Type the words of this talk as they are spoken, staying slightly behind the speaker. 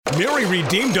Mary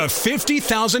redeemed a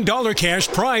 $50,000 cash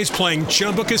prize playing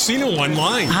Chumba Casino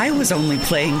online. I was only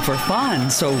playing for fun,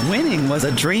 so winning was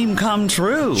a dream come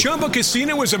true. Chumba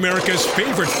Casino is America's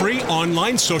favorite free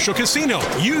online social casino.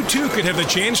 You too could have the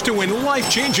chance to win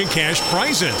life-changing cash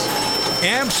prizes.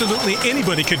 Absolutely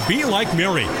anybody could be like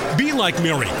Mary. Be like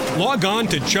Mary. Log on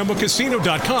to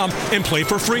ChumbaCasino.com and play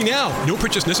for free now. No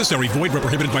purchase necessary. Void where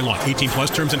prohibited by law. 18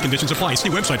 plus terms and conditions apply. See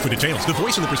website for details. The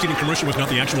voice of the preceding commercial was not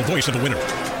the actual voice of the winner.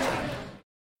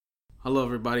 Hello,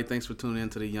 everybody. Thanks for tuning in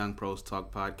to the Young Pros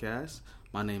Talk podcast.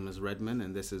 My name is Redmond,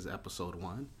 and this is episode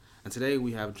 1. And today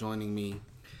we have joining me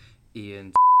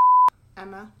Ian,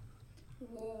 Emma.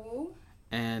 Woo.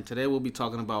 And today we'll be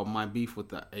talking about my beef with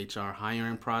the HR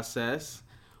hiring process,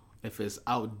 if it's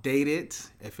outdated,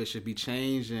 if it should be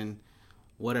changed, and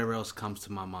whatever else comes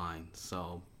to my mind.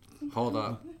 So, hold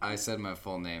up. I said my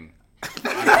full name.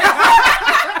 Wait,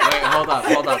 hold up.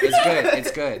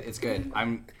 It's good.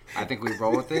 I think we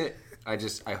roll with it.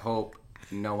 I hope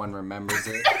no one remembers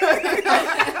it.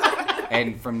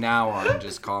 And from now on,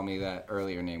 just call me that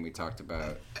earlier name we talked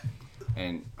about.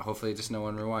 And hopefully just no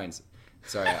one rewinds.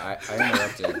 Sorry, I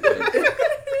interrupted. But...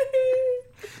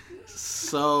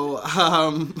 So,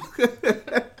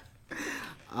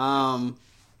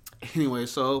 anyway,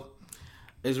 so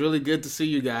it's really good to see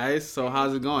you guys. So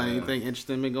how's it going? Anything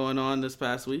interesting been going on this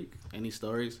past week? Any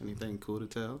stories? Anything cool to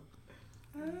tell?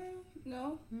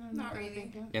 No, not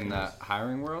really. In the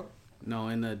hiring world? No,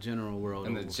 in the general world.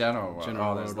 In the general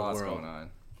world. There's lots going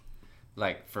on.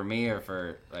 Like, for me or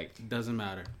for, like... Doesn't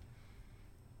matter.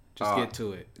 Just get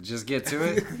to it. Just get to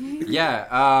it? Yeah.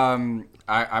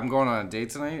 I'm going on a date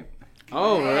tonight.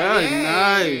 Oh, really?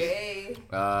 Nice.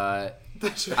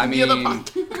 I mean,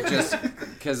 just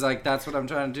because, like, that's what I'm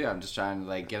trying to do. I'm just trying to,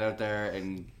 like, get out there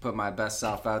and put my best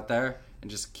self out there and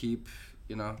just keep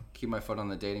my foot on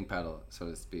the dating pedal, so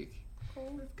to speak.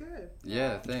 Oh, that's good.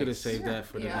 Yeah, thanks. Could have saved that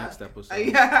for the next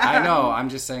episode. I know. I'm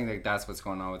just saying that that's what's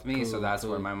going on with me, so that's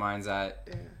where my mind's at.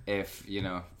 Yeah. If,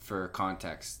 for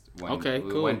context.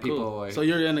 When people... So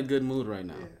you're in a good mood right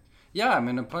now. Yeah, I'm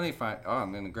in a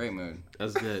I'm in a great mood.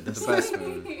 That's good. That's the best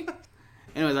mood.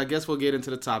 Anyways, I guess we'll get into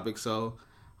the topic. So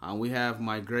we have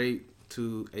my great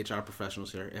two HR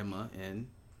professionals here, Emma and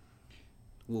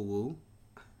Woo Woo.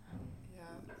 Yeah.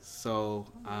 So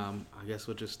I guess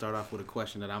we'll just start off with a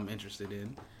question that I'm interested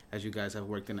in, as you guys have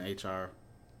worked in the HR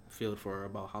field for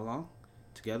about how long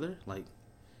together? Like,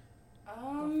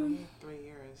 for me, 3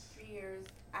 years. 3 years.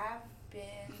 I've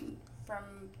been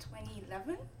from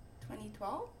 2011,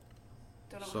 2012.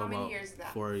 Don't know so how about many years is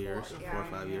that. 4 years, 4 or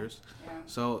 5 years. Yeah.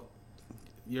 So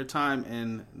your time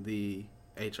in the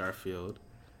HR field,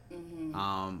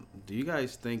 do you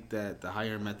guys think that the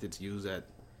hiring methods used at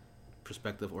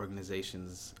prospective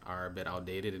organizations are a bit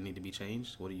outdated and need to be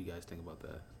changed? What do you guys think about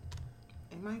that?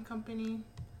 In my company,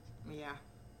 yeah.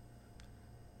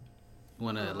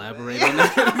 Want to elaborate on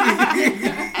that?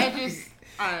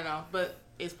 I don't know, but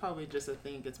it's probably just a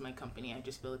thing. It's my company. I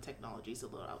just feel the technology is a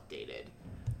little outdated.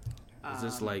 Is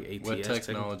this like ATS? What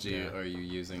technology are you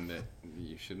using that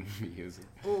you shouldn't be using?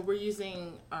 Well, we're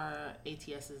using our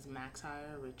ATS's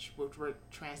MaxHire, which we're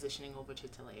transitioning over to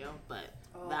Taleo, but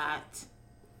that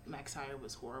MaxHire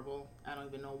was horrible. I don't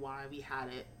even know why we had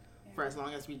it for as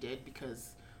long as we did,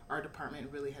 because our department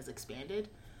really has expanded.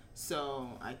 So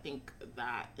I think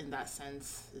that in that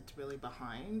sense, it's really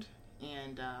behind.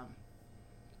 And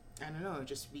I don't know,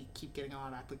 just we keep getting a lot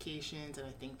of applications, and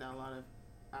I think that a lot of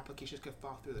applications could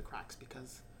fall through the cracks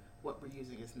because what we're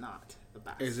using is not the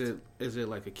best. Is it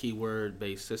like a keyword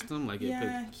based system? Like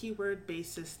keyword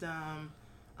based system.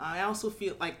 I also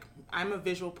feel like I'm a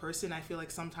visual person. I feel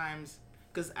like sometimes,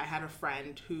 because I had a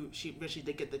friend who she eventually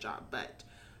did get the job, but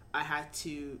I had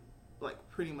to like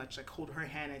pretty much like hold her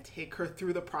hand and take her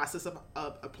through the process of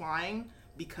applying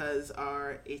because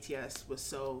our ATS was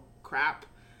so crap.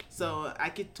 So I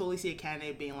could totally see a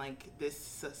candidate being like,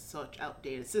 this is such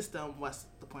outdated system. What's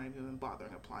the point of even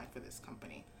bothering applying for this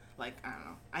company? Like, I don't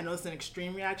know. I know it's an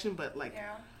extreme reaction, but like,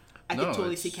 I could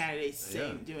totally see candidates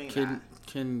doing that.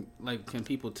 Can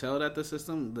people tell that the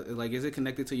system, like, is it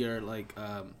connected to your like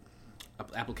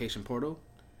application portal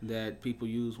that people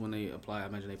use when they apply? I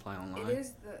imagine they apply online. It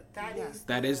is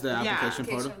that is the application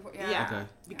portal. Yeah. Okay.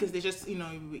 Because they just,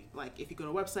 like if you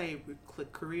go to a website, you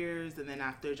click careers, and then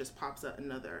after it just pops up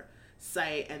another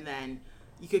site, and then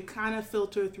you could kind of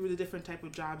filter through the different type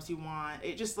of jobs you want.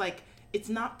 It just like, it's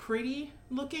not pretty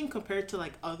looking compared to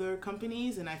like other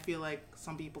companies, and I feel like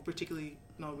some people, particularly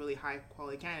really high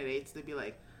quality candidates, they'd be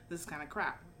like, this is kind of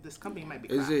crap. This company might be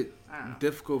crap. Is it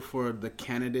difficult for the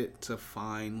candidate to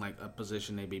find like a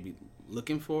position they may be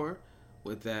looking for,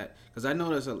 with that, because I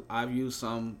noticed I've used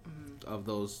some of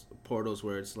those portals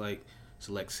where it's like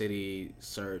select city,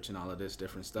 search, and all of this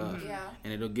different stuff. Yeah.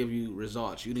 And it'll give you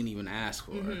results you didn't even ask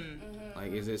for.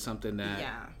 Like, is it something that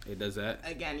it does that?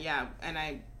 Again, yeah, and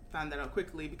I found that out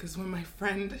quickly because when my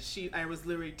friend, I was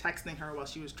literally texting her while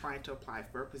she was trying to apply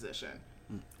for a position.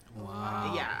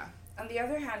 Wow. Yeah. On the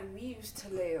other hand, we use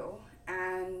Taleo,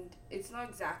 and it's not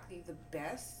exactly the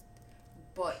best,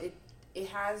 but it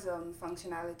has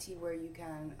functionality where you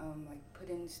can like put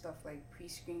in stuff like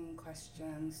pre-screening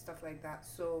questions, stuff like that.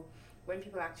 So when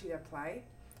people actually apply,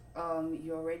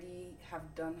 you already have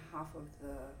done half of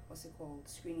the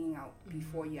screening out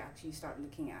before you actually start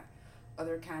looking at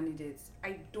other candidates.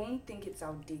 I don't think it's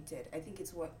outdated. I think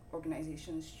it's what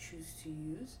organizations choose to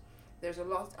use. There's a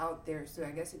lot out there, so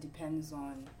I guess it depends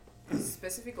on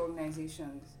specific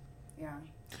organizations. Yeah,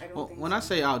 I don't think when so. I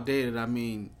say outdated, I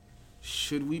mean,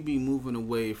 should we be moving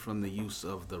away from the use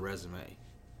of the resume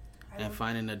and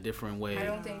finding a different way? I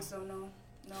don't think so. No.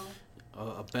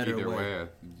 A better Either way. way,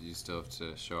 you still have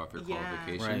to show off your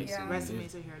qualifications. Right. Yeah.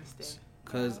 Resumes are here to stay.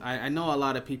 Because I know a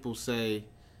lot of people say,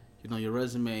 your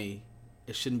resume,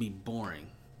 it shouldn't be boring.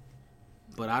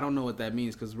 But I don't know what that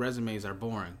means, because resumes are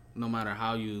boring. No matter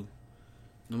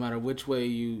which way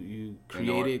you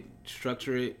create it,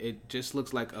 structure it, it just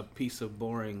looks like a piece of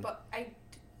boring. But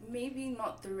maybe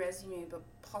not the resume, but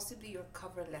possibly your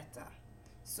cover letter.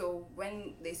 So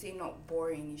when they say not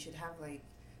boring, you should have like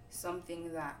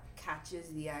something that catches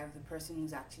the eye of the person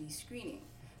who's actually screening.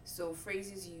 So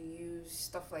phrases you use,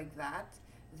 stuff like that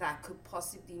could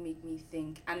possibly make me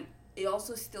think. And it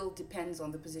also still depends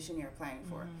on the position you're applying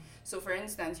for. So for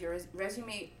instance, your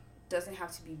resume doesn't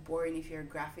have to be boring if you're a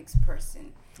graphics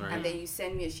person. Right. And then you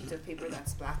send me a sheet of paper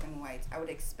that's black and white. I would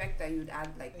expect that you'd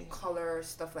add like color,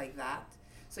 stuff like that.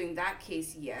 So in that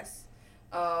case, yes.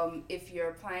 If you're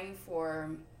applying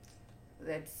for,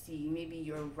 let's see, maybe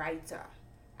you're a writer,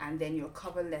 and then your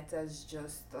cover letter is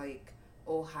just like,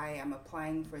 oh, hi, I'm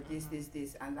applying for this,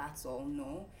 and that's all.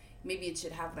 No. Maybe it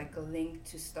should have like a link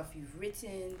to stuff you've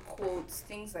written, quotes,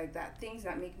 things like that. Things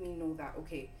that make me know that,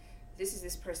 okay, this is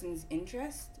this person's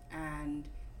interest, and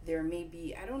there may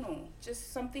be, I don't know,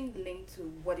 just something linked to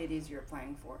what it is you're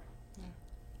applying for.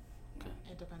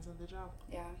 It depends on the job.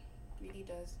 Yeah, really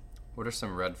does. What are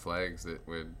some red flags that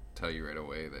would tell you right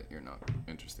away that you're not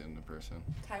interested in the person?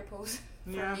 Typos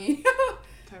for Yeah. me.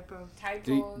 Typo.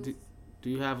 Typos. Do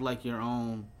you have like your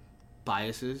own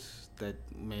biases that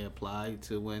may apply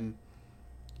to when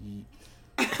you...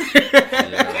 No,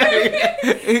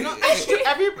 it's true.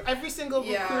 Every single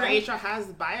Yeah. recruiter HR has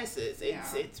biases. Yeah.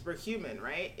 We're human,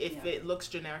 right? If Yeah. it looks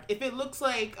generic, if it looks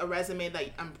like a resume that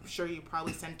I'm sure you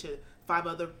probably sent to 5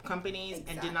 other companies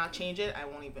and did not Exactly. change it, I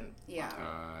won't even. Yeah.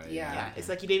 Yeah, Yeah. it's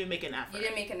like you didn't even make an effort. You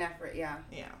didn't make an effort, yeah.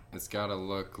 Yeah. It's got to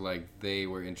look like they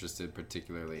were interested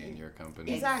particularly in your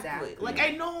company. Exactly. Exactly. Like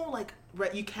I know, like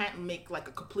you can't make like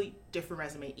a complete different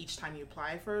resume each time you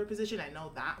apply for a position. I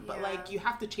know that, but Yeah. like you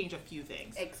have to change a few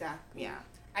things. Exactly. Yeah.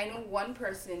 I know one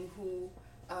person who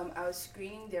I was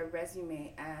screening their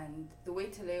resume, and the way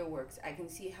Taleo works, I can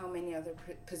see how many other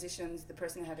positions the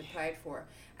person had applied for,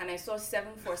 and I saw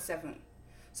 747.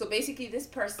 So basically, this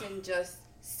person just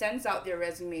sends out their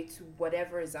resume to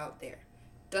whatever is out there.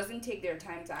 Doesn't take their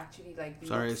time to actually like.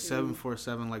 Sorry, look it's through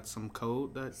 747 like some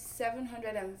code that...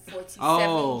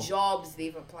 747 jobs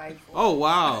they've applied for. Oh,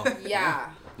 wow.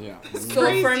 Yeah. Yeah.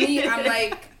 So for me, I'm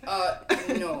like,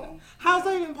 no. How's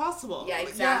that even possible? Yeah,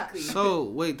 exactly. So,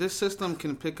 wait, this system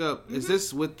can pick up... Is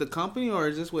this with the company or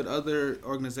is this with other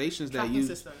organizations that Tracking use...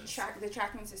 systems. The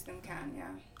tracking system can, yeah.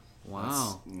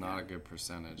 Wow. That's not a good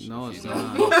percentage. No, if it's you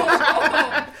don't-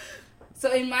 not.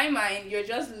 So in my mind, you're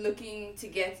just looking to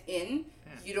get in.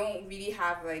 You don't really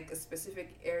have like a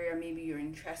specific area maybe you're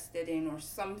interested in or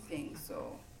something.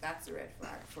 So that's a red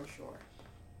flag for sure.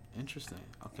 Interesting.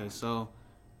 Okay, so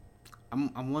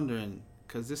I'm wondering,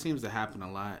 because this seems to happen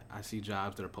a lot. I see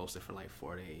jobs that are posted for like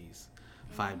 4 days,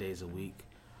 5 days a week.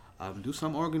 Do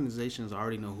some organizations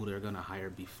already know who they're going to hire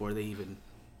before they even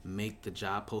make the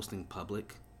job posting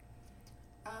public?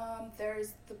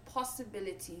 There's the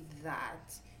possibility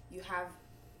that you have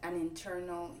an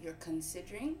internal you're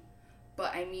considering,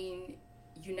 but I mean,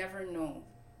 you never know.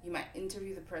 You might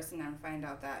interview the person and find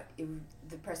out that if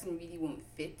the person really won't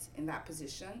fit in that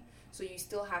position. So you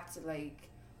still have to like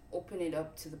open it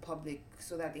up to the public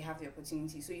so that they have the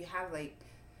opportunity. So you have like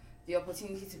the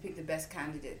opportunity to pick the best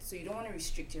candidate. So you don't want to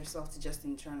restrict yourself to just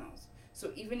internals.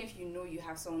 So even if you know you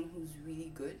have someone who's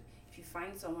really good, if you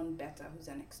find someone better who's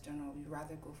an external, you'd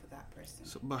rather go for that person.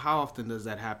 So, but how often does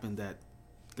that happen that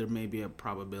there may be a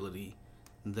probability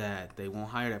that they won't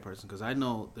hire that person? Because I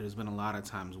know there's been a lot of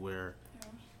times where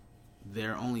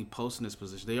they're only posting this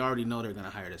position, they already know they're gonna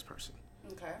hire this person.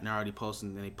 Okay. And they're already posting,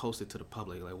 and they post it to the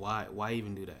public. Like, why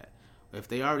even do that? If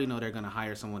they already know they're gonna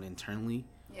hire someone internally,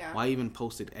 why even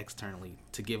post it externally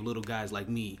to give little guys like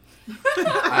me?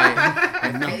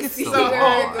 I think it's the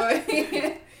law.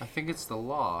 I think it's the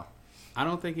law. I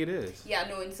don't think it is. Yeah,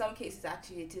 no, in some cases,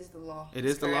 actually, it is the law. It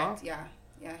is the law? Yeah,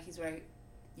 he's right.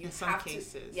 You in some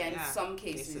cases. In some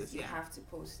cases, you have to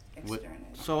post externally.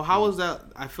 So how is that?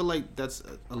 I feel like that's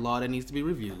a law that needs to be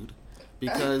reviewed,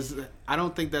 because I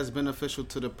don't think that's beneficial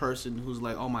to the person who's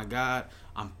like, oh my God,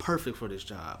 I'm perfect for this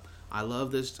job. I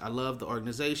love this. I love the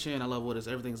organization. I love what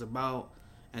everything's about.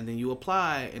 And then you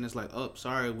apply, and it's like, oh,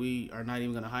 sorry, we are not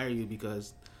even going to hire you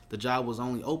because the job was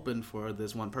only open for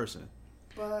this one person.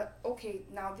 But, okay,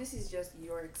 now this is just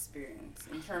your experience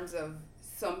in terms of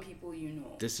some people you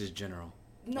know. This is general.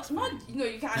 No, not,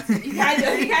 you can't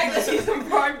just use a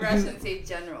broad brush and say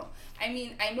general. I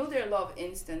mean, I know there are a lot of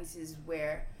instances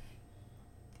where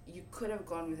you could have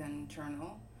gone with an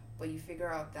internal, but you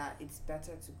figure out that it's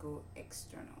better to go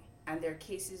external. And there are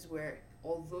cases where,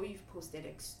 although you've posted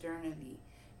externally,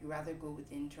 you rather go with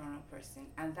the internal person.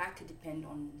 And that could depend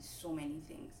on so many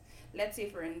things. Let's say,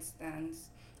 for instance,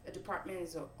 a department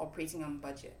is operating on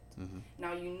budget. Mm-hmm.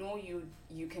 Now,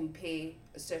 you can pay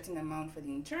a certain amount for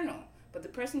the internal, but the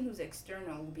person who's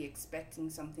external will be expecting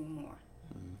something more.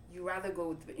 Mm-hmm. You rather go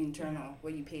with the internal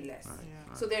where you pay less. Right.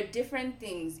 Yeah. So there are different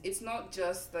things. It's not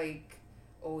just like,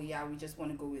 oh yeah, we just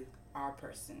want to go with our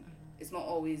person. Mm-hmm. It's not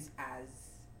always as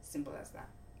simple as that.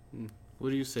 What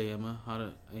do you say, Emma?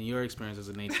 In your experience as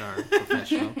an HR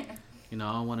professional,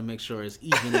 I want to make sure it's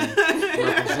evenly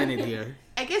represented here.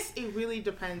 I guess it really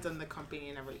depends on the company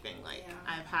and everything. Like,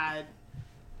 I've had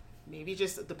maybe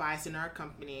just the bias in our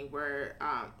company where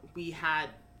we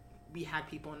had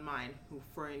people in mind who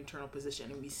for an internal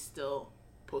position, and we still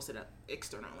posted it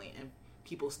externally, and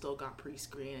people still got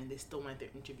pre-screened, and they still went their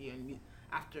interview, and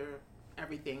after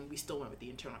everything, we still went with the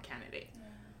internal candidate.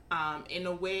 In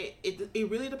a way, it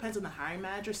really depends on the hiring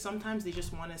manager. Sometimes they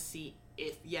just want to see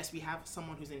if, yes, we have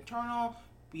someone who's internal,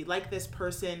 we like this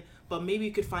person, but maybe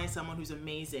you could find someone who's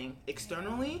amazing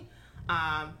externally.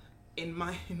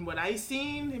 In what I've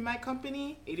seen in my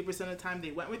company, 80% of the time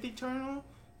they went with internal,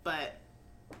 but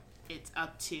it's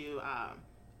up to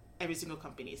every single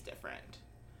company is different.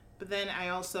 But then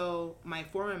my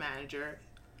former manager,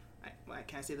 I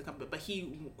can't say the company, but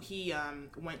he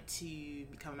went to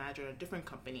become a manager at a different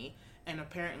company, and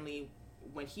apparently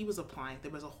when he was applying,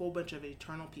 there was a whole bunch of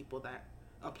internal people that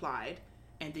applied,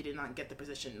 and they did not get the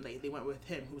position. They went with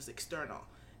him, who's external,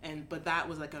 but that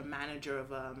was like a manager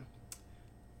of a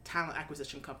talent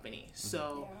acquisition company.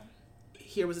 So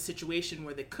here was a situation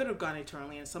where they could have gone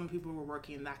internally, and some people were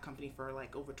working in that company for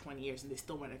like over 20 years, and they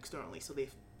still went externally. So they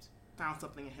found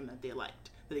something in him that they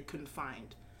liked that they couldn't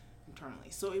find internally.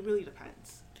 So it really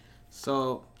depends.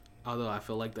 So, although I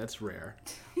feel like that's rare.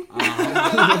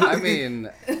 I mean,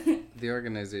 the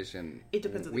organization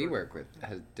we work with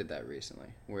did that recently,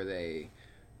 where they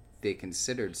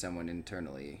considered someone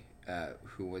internally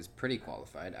who was pretty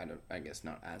qualified. I guess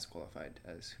not as qualified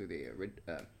as who they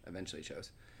eventually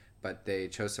chose, but they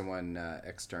chose someone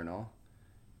external,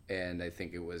 and I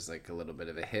think it was like a little bit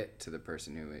of a hit to the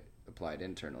person who applied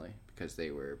internally because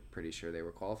they were pretty sure they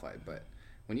were qualified, but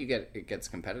when it gets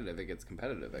competitive, I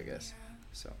guess.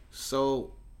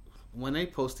 So when they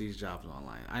post these jobs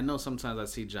online, I know sometimes I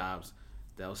see jobs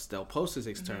they'll post this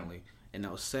externally, and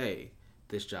they'll say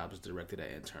this job is directed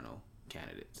at internal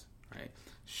candidates, right?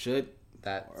 Should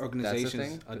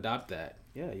organizations adopt that?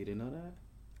 Yeah, you didn't know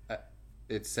that?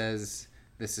 It says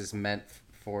this is meant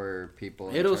for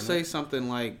people. It'll say something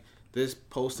like this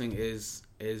posting is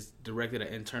directed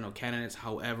at internal candidates.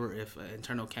 However, if an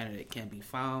internal candidate can't be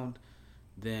found,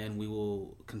 then we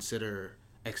will consider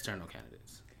external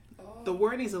candidates. The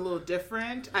wording is a little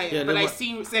different. I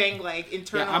see saying like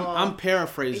internal. Yeah, I'm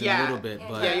paraphrasing a little bit,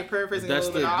 but you're paraphrasing a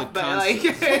little bit off. But like,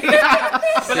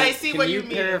 but I see what you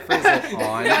mean. Paraphrase it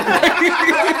on.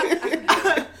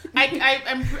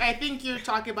 I think you're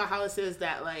talking about how it says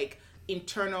that like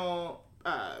internal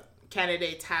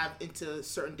candidates have into a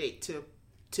certain date to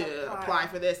apply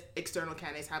for this. External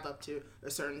candidates have up to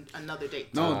another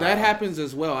date. No, that happens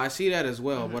as well. I see that as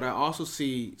well. Mm-hmm. But I also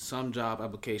see some job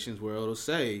applications where it'll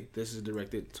say this is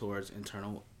directed towards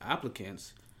internal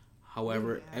applicants.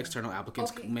 However, external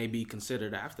applicants may be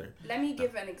considered after. Let me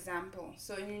give an example.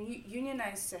 So in a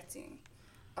unionized setting,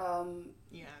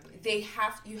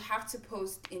 you have to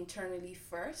post internally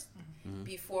first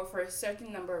before for a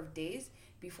certain number of days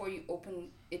before you open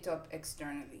it up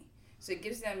externally. So it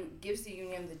gives the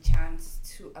union the chance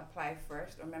to apply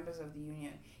first, or members of the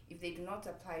union. If they do not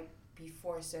apply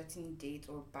before a certain date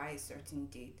or by a certain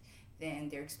date, then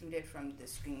they're excluded from the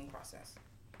screening process.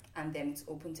 And then it's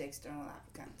open to external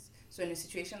applicants. So in a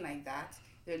situation like that,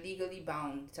 they're legally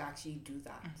bound to actually do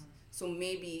that. So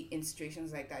maybe in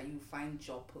situations like that, you find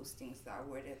job postings that are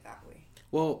worded that way.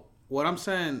 Well, what I'm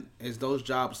saying is those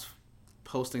jobs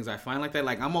postings I find like that,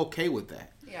 like I'm okay with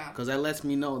that. Yeah. Because that lets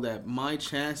me know that my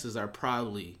chances are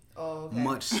probably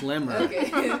much slimmer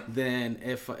than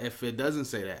if it doesn't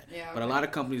say that. Yeah, But a lot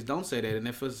of companies don't say that, and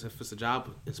if it's a job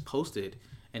is posted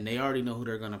and they already know who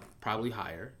they're gonna probably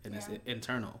hire and it's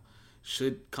internal,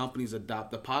 should companies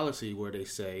adopt the policy where they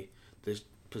say this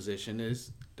position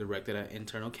is directed at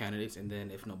internal candidates, and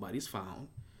then if nobody's found,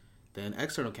 then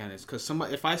external candidates? Because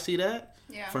if I see that,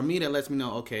 for me that lets me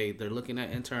know, okay, they're looking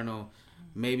at internal.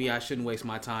 Maybe I shouldn't waste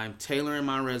my time tailoring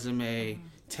my resume,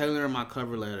 tailoring my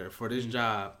cover letter for this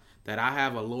job that I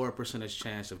have a lower percentage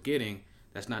chance of getting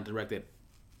that's not directed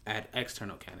at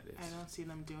external candidates. I don't see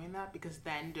them doing that, because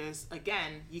then there's,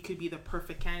 again, you could be the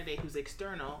perfect candidate who's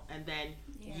external, and then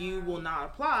you will not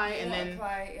apply, and then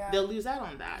they'll lose out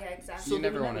on that. Yeah, exactly. So you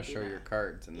never want to show your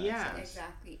cards in that sense.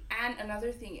 Exactly. And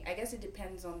another thing, I guess it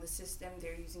depends on the system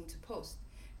they're using to post.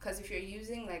 Because if you're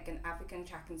using like an applicant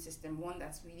tracking system, one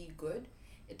that's really good,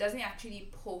 it doesn't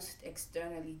actually post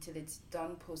externally till it's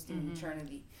done posting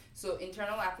internally. So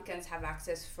internal applicants have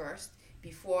access first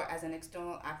before, as an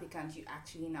external applicant, you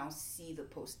actually now see the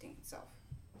posting itself.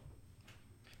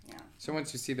 Yeah. So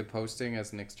once you see the posting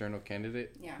as an external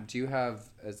candidate, Yeah. do you have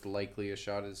as likely a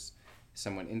shot as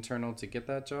someone internal to get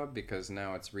that job, because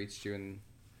now it's reached you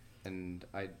and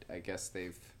I guess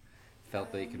they've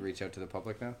felt they could reach out to the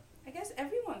public now? I guess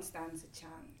everyone stands a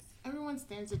chance. Everyone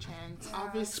stands a chance,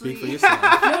 obviously. Speak for yourself.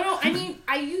 No, I mean,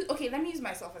 let me use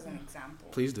myself as an example.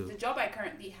 Please do. The job I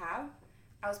currently have,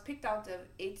 I was picked out of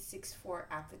 864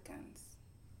 applicants,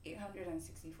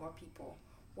 864 people.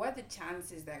 What are the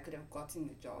chances that I could have gotten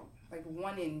the job? Like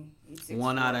 1 in 864.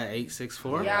 1 out of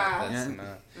 864? Yeah. That's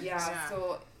not... Yeah,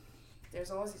 so there's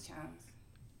always a chance.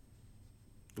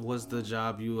 Was the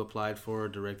job you applied for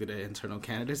directed at internal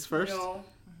candidates first? No.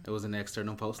 It was an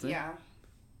external posting? Yeah.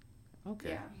 Okay.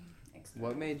 Yeah. External.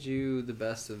 What made you the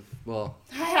best of... Well...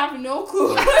 I have no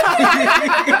clue.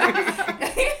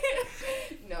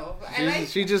 No.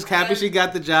 She just happy she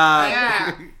got the job.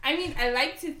 Yeah. I mean, I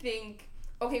like to think...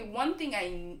 Okay, one thing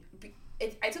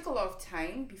I took a lot of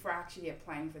time before actually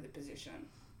applying for the position.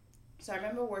 So I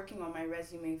remember working on my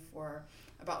resume for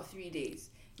about 3 days.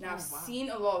 Now, I've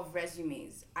seen a lot of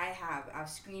resumes. I've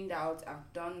screened out,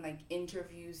 I've done like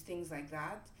interviews, things like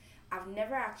that. I've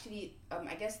never actually,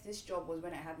 I guess this job was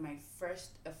when I had my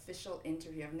first official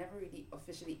interview. I've never really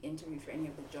officially interviewed for any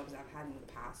of the jobs I've had in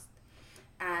the past.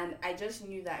 And I just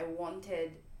knew that I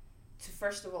wanted to,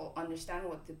 first of all, understand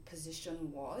what the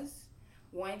position was,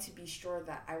 wanted to be sure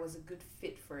that I was a good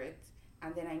fit for it,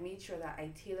 and then I made sure that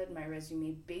I tailored my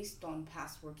resume based on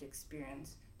past work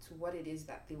experience to what it is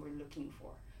that they were looking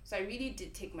for. So I really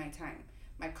did take my time.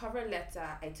 My cover letter,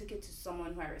 I took it to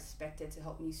someone who I respected to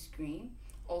help me screen.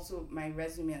 Also my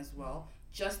resume as well,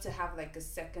 just to have like a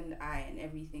second eye and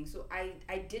everything. So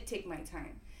I did take my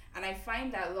time. And I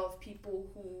find that a lot of people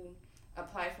who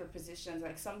apply for positions,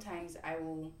 like sometimes I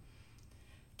will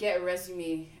get a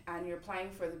resume and you're applying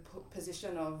for the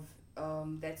position of,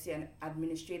 let's say, an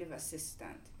administrative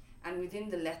assistant. And within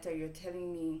the letter, you're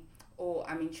telling me, oh,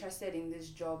 I'm interested in this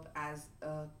job as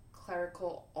a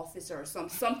clerical officer or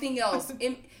something else.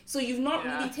 So you've not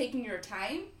really taken your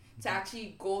time to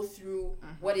actually go through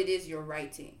what it is you're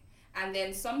writing. And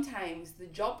then sometimes the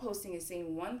job posting is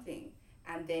saying one thing,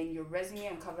 and then your resume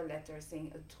and cover letter is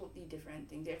saying a totally different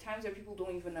thing. There are times where people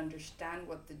don't even understand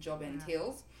what the job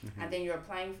entails, and then you're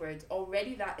applying for it.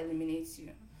 Already that eliminates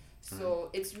you. So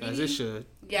it's really... As it should.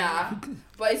 Yeah.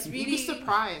 But it's really... You'd be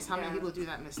surprised how many people do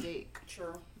that mistake.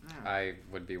 True. Yeah. I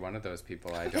would be one of those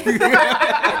people. I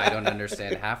don't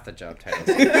understand half the job titles.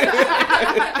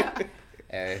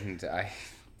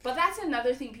 But that's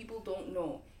another thing people don't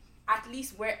know. At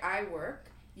least where I work,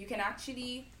 you can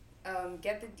actually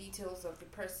get the details of the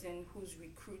person who's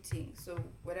recruiting. So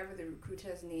whatever the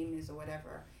recruiter's name is or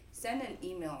whatever, send an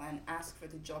email and ask for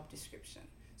the job description.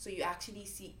 So you actually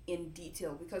see in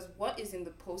detail, because what is in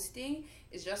the posting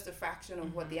is just a fraction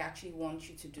of what they actually want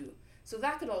you to do. So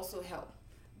that could also help.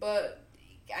 But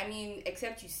I mean,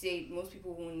 except you say, most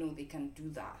people won't know they can do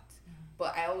that.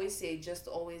 But I always say, just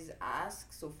always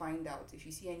ask. So find out if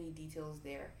you see any details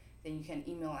there, then you can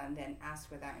email and then ask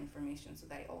for that information, so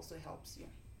that it also helps you.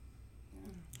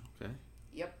 Yeah. Okay.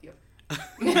 Yep.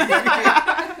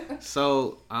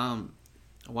 So,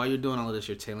 while you're doing all of this,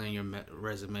 you're tailoring your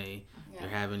resume. You're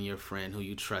having your friend who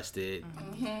you trusted.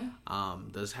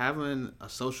 Does having a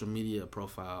social media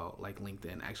profile like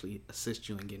LinkedIn actually assist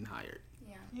you in getting hired?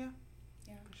 Yeah.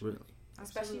 Really?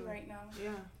 Especially right now.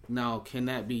 Yeah. Now, can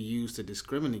that be used to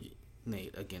discriminate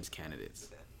against candidates?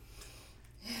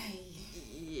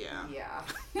 Yeah. Yeah.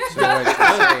 So what you're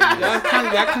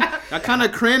saying is I kind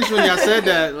of cringed when y'all said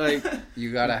that. Like,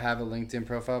 you gotta have a LinkedIn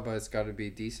profile, but it's gotta be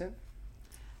decent,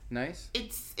 nice.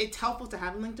 It's helpful to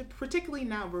have a LinkedIn, particularly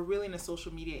now we're really in a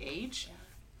social media age.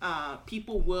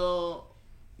 People will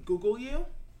Google you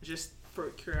just for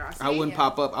curiosity. I wouldn't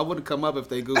pop up. I wouldn't come up if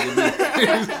they Googled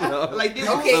me. So, Like this.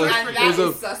 Okay, So and that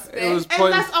is suspect. it was and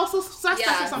pointless. that's also suspect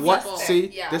Yeah. to some What? people. See,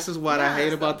 Yeah. this is what I Yeah, hate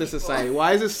some about this people. society.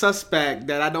 Why is it suspect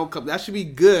that I don't come? That should be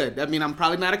good. I mean, I'm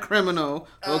probably not a criminal,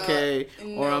 okay,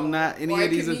 or no. I'm not any Or of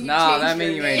these. could be- No, change that your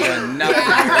means you ain't name. done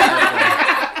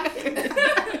nothing.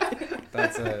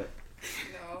 That's it.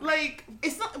 No. Like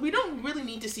it's not. We don't really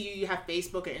need to see you have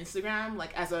Facebook or Instagram.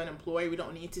 Like as an employee, we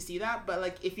don't need to see that. But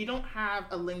like if you don't have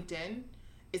a LinkedIn,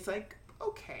 it's like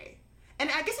okay. And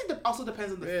I guess it also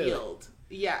depends on the Really? field.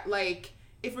 Yeah, like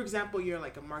if for example you're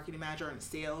like a marketing manager in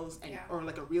sales and or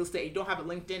like a real estate, you don't have a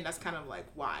LinkedIn. That's kind of like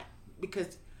why?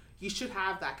 Because you should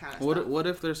have that kind of stuff. What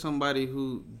if there's somebody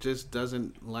who just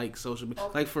doesn't like social media?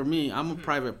 Like for me, I'm a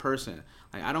private person.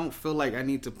 Like I don't feel like I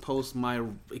need to post my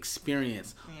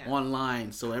experience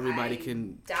online so everybody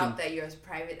can doubt that you're as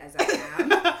private as I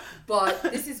am. But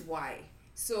this is why.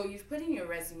 So you've put in your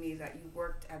resume that you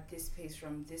worked at this place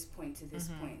from this point to this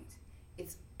point.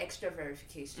 It's extra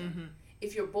verification.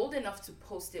 If you're bold enough to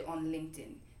post it on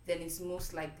LinkedIn, then it's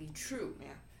most likely true. Yeah.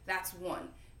 That's one.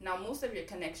 Now, most of your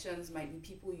connections might be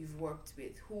people you've worked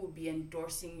with who will be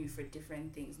endorsing you for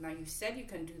different things. Now, you said you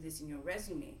can do this in your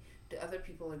resume. Do other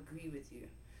people agree with you?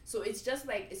 So it's just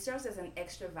like, it serves as an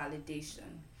extra validation.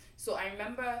 So I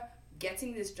remember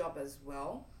getting this job as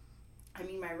well. I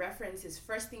mean, my references,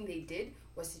 first thing they did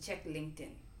was to check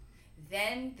LinkedIn.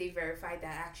 Then they verified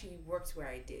that I actually worked where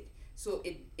I did. So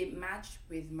it matched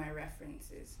with my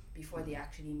references before they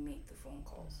actually made the phone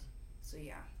calls. So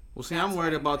yeah. Well, see, I'm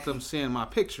worried about them seeing my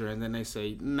picture and then they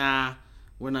say, nah,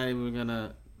 we're not even going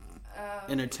to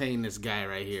entertain this guy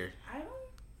right here. I don't.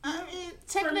 I mean,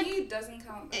 For me, technically, it doesn't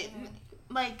count.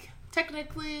 like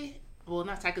technically, well,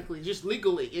 not technically, just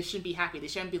legally, it should be happy. They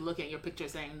shouldn't be looking at your picture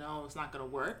saying no, it's not gonna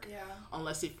work. Yeah.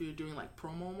 Unless if you're doing like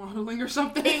promo modeling or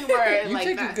something, where You like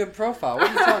take that. a good profile. What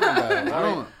are you talking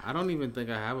about? I don't even think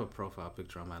I have a profile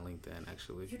picture on my LinkedIn,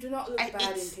 actually. You do not look bad in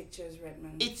it's- pictures,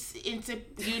 Redmond.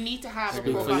 You need to have a Speak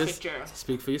for, profile your- picture.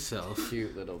 speak for yourself.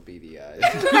 Cute little beady eyes.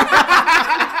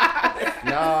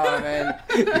 No, man.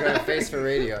 You got a face for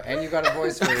radio. And you got a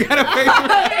voice for radio.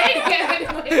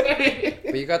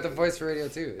 But you got the voice for radio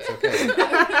too. It's okay.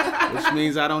 Which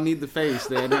means I don't need the face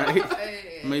then, right?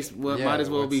 Yeah, Might as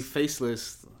well be what's-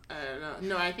 faceless. I don't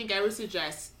know. No, I think I would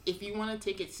suggest if you want to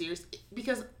take it serious,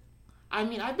 because I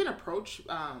mean I've been approached.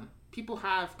 People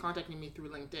have contacted me through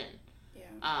LinkedIn.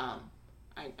 Yeah.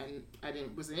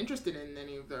 Wasn't interested in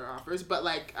any of their offers, but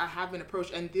like I have been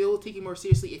approached, and they'll take you more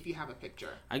seriously if you have a picture.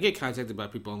 I get contacted by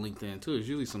people on LinkedIn too. It's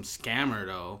usually some scammer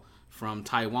though from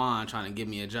Taiwan trying to give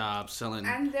me a job selling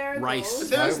And there are rice. those.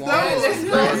 There's There's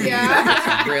those. those,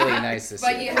 yeah. It's really nice to see.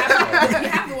 But you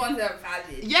have the ones that are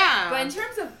valid. Yeah. But in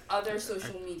terms of other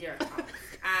social media accounts,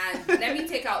 and let me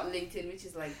take out LinkedIn, which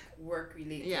is like work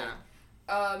related. Yeah.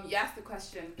 You asked the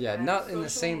question. Yeah, can not in the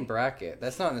social- same bracket.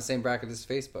 That's not in the same bracket as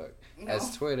Facebook, No.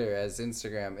 as Twitter, as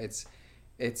Instagram.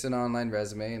 It's an online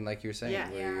resume, and like you were saying, Yeah.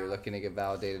 where Yeah. you're looking to get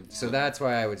validated. So that's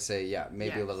why I would say, yeah,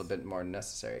 maybe a Yes. little bit more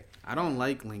necessary. I don't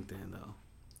like LinkedIn though.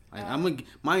 Like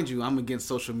mind you, I'm against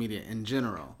social media in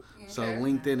general. So Okay.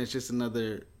 LinkedIn is just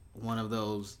another one of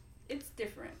those. It's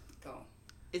different though.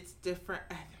 It's different.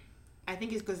 I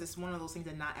think it's because it's one of those things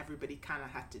that not everybody kind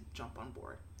of had to jump on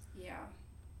board. Yeah.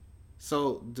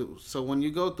 So when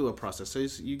you go through a process, so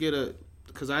you get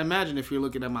because I imagine if you're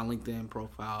looking at my LinkedIn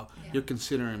profile, you're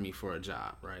considering me for a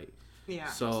job, right? Yeah.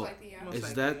 So Most likely, yeah. Most is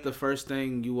likely, that yeah. the first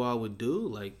thing you all would do?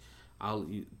 Like,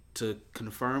 to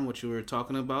confirm what you were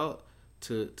talking about,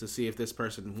 to see if this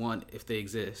person, one, if they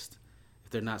exist,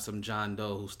 if they're not some John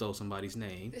Doe who stole somebody's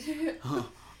name,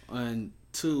 and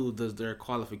two, does their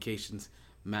qualifications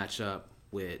match up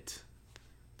with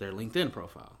their LinkedIn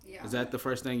profile? Yeah. Is that the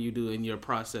first thing you do in your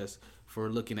process for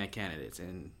looking at candidates?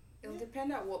 And It'll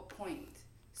depend at what point.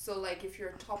 So like if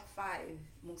you're top 5,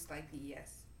 most likely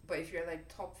yes. But if you're like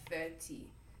top 30,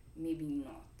 maybe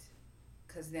not.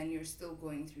 Because then you're still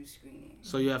going through screening.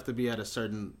 so you have to be at a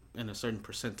certain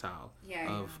percentile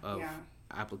Yeah, of yeah.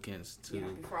 applicants to Yeah,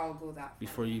 before I'll go that far.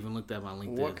 before you even looked at my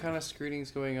LinkedIn. What kind of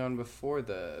screening's going on before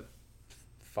the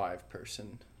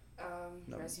 5-person.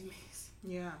 No. Resumes.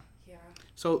 Yeah. Yeah.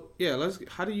 So yeah,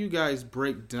 how do you guys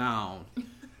break down?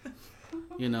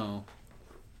 You know,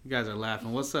 you guys are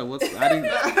laughing. What's up? I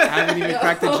haven't even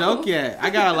cracked a joke yet. I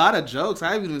got a lot of jokes.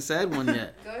 I haven't even said one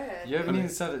yet. Go ahead. You haven't even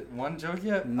said one joke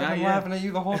yet? Not I've been yet. laughing at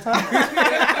you the whole time.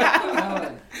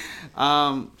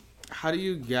 How do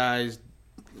you guys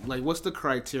like? What's the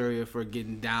criteria for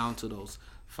getting down to those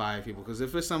 5 people? Because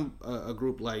if it's a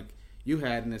group like you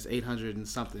had and it's 800 and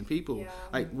something people, Yeah.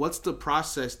 like what's the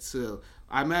process to?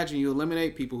 I imagine you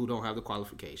eliminate people who don't have the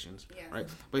qualifications, Yeah. right?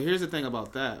 But here's the thing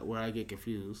about that, where I get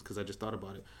confused because I just thought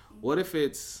about it. What if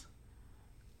it's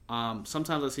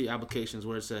sometimes I see applications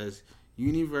where it says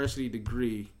university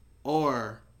degree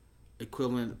or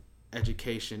equivalent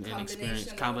education and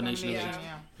experience, combination of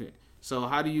Yeah. So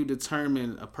how do you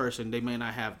determine a person? They may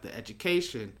not have the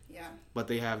education, Yeah. but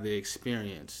they have the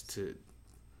experience to.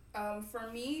 For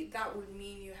me, that would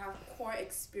mean you have core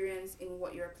experience in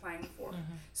what you're applying for.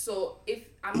 So if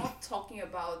I'm not talking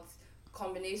about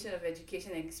combination of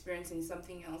education and experience in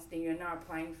something else, then you're not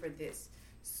applying for this.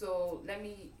 So let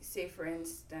me say, for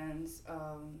instance,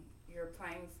 you're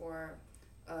applying for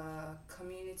a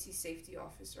community safety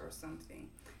officer or something,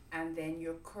 and then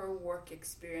your core work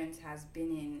experience has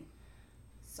been in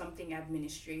something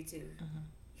administrative.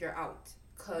 You're out.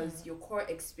 Because your core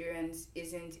experience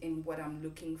isn't in what I'm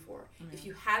looking for. If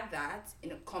you had that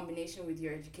in a combination with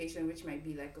your education, which might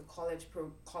be like a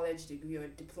college degree or a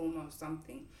diploma or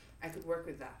something, I could work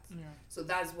with that. Yeah. So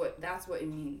that's what it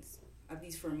means, at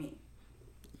least for me.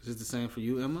 Is it the same for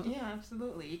you, Emma? Yeah,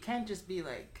 absolutely. You can't just be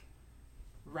like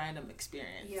random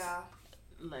experience. Yeah.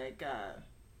 Like,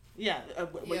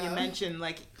 what you mentioned,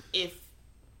 like if,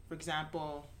 for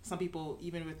example, some people,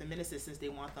 even with admin assistants, they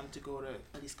want them to go to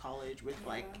at least college with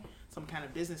like some kind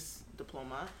of business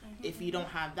diploma. If you don't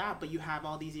have that, but you have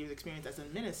all these years experience as an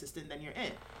admin assistant, then you're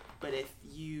in. But if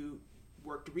you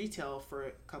worked retail for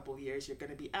a couple of years, you're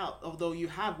going to be out. Although you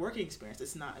have working experience,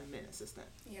 it's not admin assistant.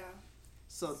 Yeah.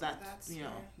 So that's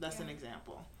fair. that's Yeah. an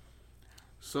example.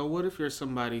 So what if you're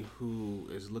somebody who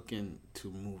is looking to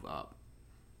move up,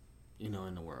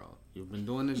 in the world? You've been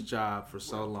doing this job for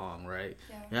so long, right?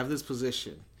 Yeah. You have this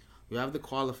position. You have the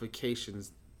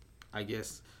qualifications, I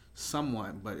guess,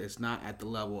 somewhat, but it's not at the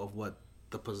level of what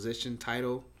the position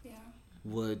title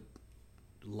would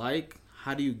like.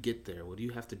 How do you get there? What do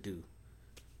you have to do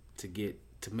to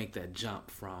make that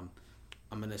jump from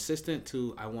I'm an assistant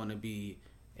to I want to be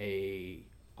a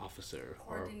officer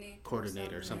or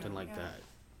coordinator or something like that?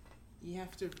 You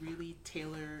have to really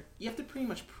tailor. You have to pretty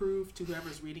much prove to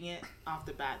whoever's reading it off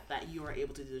the bat that you are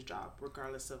able to do the job,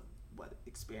 regardless of what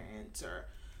experience. Or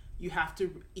you have to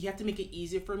make it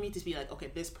easier for me to be like, okay,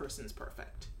 this person's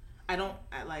perfect.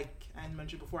 Like I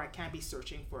mentioned before, I can't be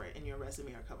searching for it in your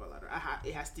resume or cover letter.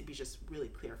 It has to be just really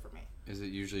clear for me. Is it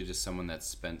usually just someone that's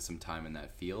spent some time in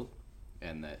that field,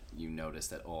 and that you notice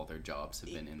that all their jobs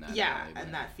have been in that area,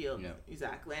 in that field,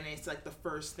 exactly. And it's like the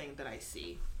first thing that I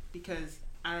see, because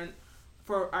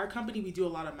for our company, we do a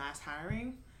lot of mass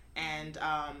hiring, and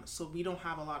so we don't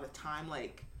have a lot of time.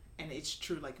 Like, and it's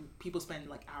true, like people spend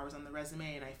like hours on the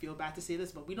resume, and I feel bad to say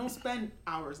this, but we don't spend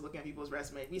hours looking at people's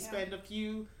resume. We spend a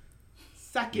few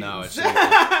seconds. No, it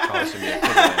probably should be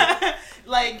equivalent.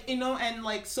 Like, and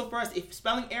like, so for us, if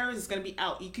spelling errors is going to be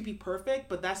out, you could be perfect,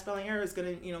 but that spelling error is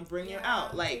going to, bring you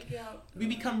out. Like, we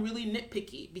become really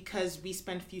nitpicky because we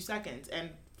spend a few seconds. And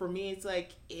for me, it's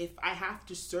like, if I have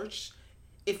to search,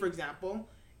 for example,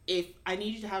 if I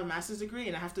need you to have a master's degree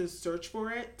and I have to search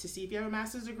for it to see if you have a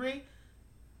master's degree,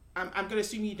 I'm going to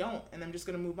assume you don't, and I'm just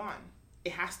going to move on.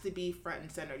 It has to be front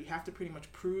and center. You have to pretty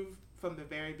much prove from the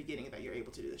very beginning that you're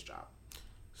able to do this job.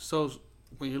 So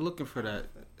when you're looking for that,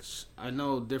 I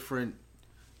know different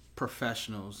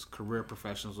professionals, career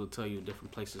professionals, will tell you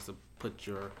different places to put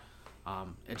your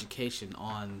education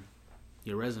on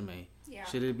your resume. Yeah.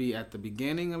 Should it be at the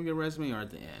beginning of your resume or at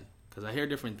the end? Because I hear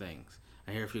different things.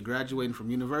 I hear if you're graduating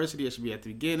from university, it should be at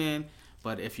the beginning.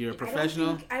 But if you're a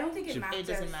professional, I don't think it matters. It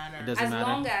doesn't matter. It doesn't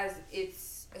matter. Long as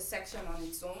it's a section on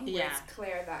its own where it's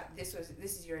clear that this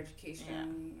is your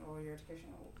education or your education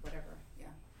or whatever. Yeah.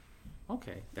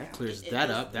 Okay, that clears that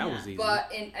up. That was easy.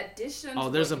 But in addition to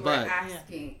there's what a you but. were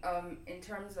asking, in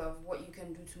terms of what you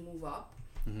can do to move up,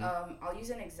 I'll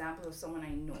use an example of someone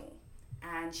I know.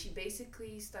 And she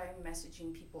basically started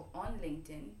messaging people on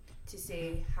LinkedIn to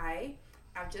say, hi,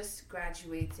 I've just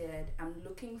graduated. I'm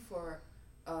looking for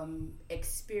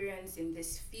experience in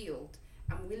this field.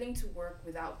 I'm willing to work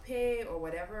without pay or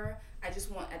whatever. I just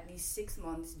want at least 6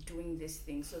 months doing this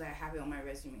thing so that I have it on my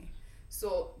resume.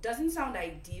 So doesn't sound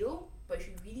ideal, but if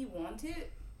you really want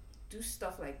it, do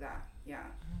stuff like that. Yeah.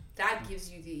 That gives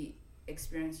you the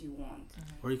experience you want.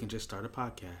 Or you can just start a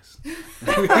podcast.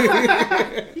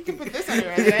 You can put this on your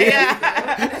resume.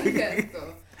 Yeah. Yeah,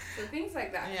 so things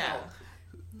like that Yeah. help.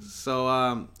 So,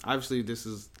 obviously, this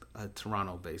is a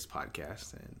Toronto-based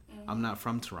podcast, and I'm not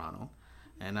from Toronto,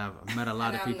 and I've met a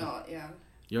lot of And people. I'm not, yeah.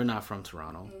 You're not from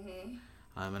Toronto,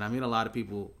 and I meet a lot of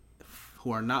people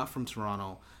who are not from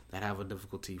Toronto that have a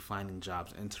difficulty finding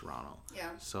jobs in Toronto. Yeah.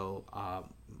 So,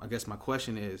 I guess my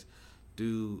question is,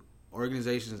 do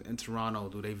organizations in Toronto,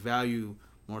 do they value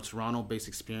more Toronto-based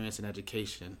experience and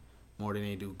education more than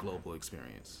they do global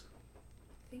experience?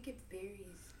 I think it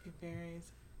varies. It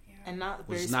varies. Yeah. And not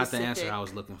Which very is not the specific answer I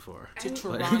was looking for. to And-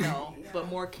 Toronto, Yeah. but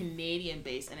more Canadian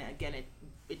based. And again,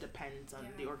 it depends on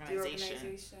the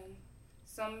organization.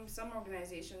 Some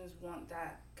organizations want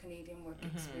that Canadian work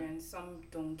Mm-hmm. experience. Some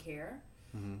don't care.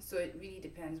 So it really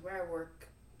depends. Where I work,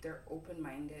 they're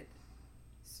open-minded.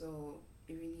 So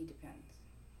it really depends.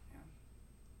 Yeah.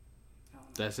 I don't know.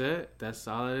 That's it? That's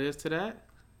all it is to that?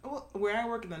 Well, where I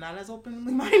work, they're not as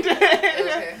openly minded.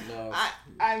 Okay. No.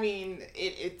 I mean,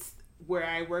 it's where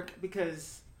I work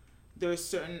because there's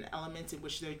certain elements in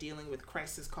which they're dealing with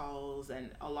crisis calls,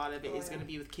 and a lot of it is going to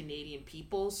be with Canadian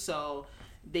people. So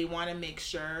they want to make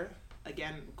sure,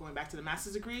 again, going back to the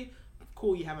master's degree,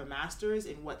 cool, you have a master's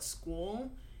in what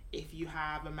school? If you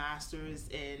have a master's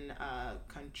in a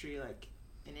country like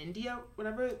in India,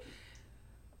 whatever,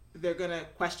 they're going to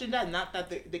question that. Not that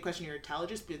they question your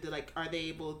intelligence, but they're like, are they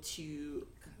able to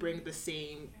bring the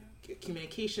same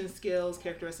communication skills,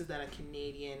 characteristics that a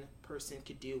Canadian person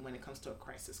could do when it comes to a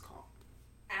crisis call?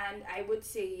 And I would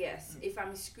say yes. If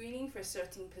I'm screening for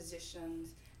certain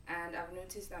positions and I've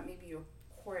noticed that maybe your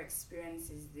core experience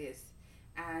is this,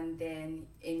 and then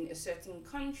in a certain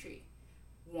country,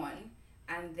 one,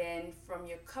 and then from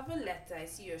your cover letter, I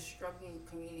see you're struggling with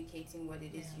communicating what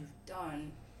it is you've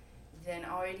done, then I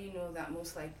already know that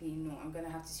most likely, no, I'm going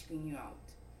to have to screen you out.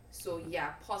 So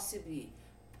yeah, possibly.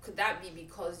 Could that be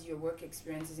because your work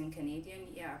experience is in Canadian?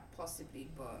 Yeah, possibly,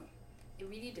 but it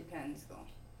really depends though.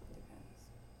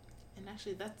 And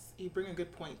actually, you bring a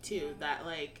good point too, that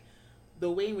like the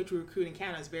way in which we recruit in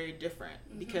Canada is very different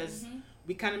because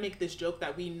we kind of make this joke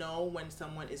that we know when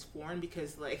someone is foreign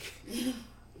because like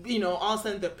you know, all of a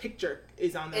sudden the picture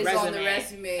is on the It's resume. on the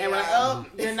resume, And we're like, oh,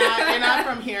 you're not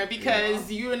from here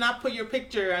because you would not put your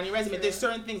picture on your resume. There's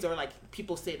certain things where like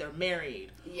people say they're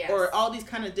married. Yes. Or all these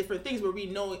kind of different things where we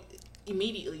know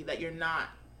immediately that you're not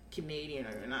Canadian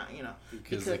or you're not, you know.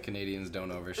 Because the Canadians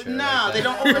don't overshare. No, like they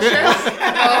that. don't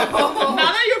overshare.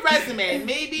 Not on your resume.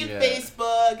 Maybe in Yeah.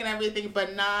 Facebook and everything,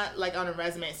 but not like on a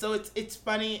resume. So it's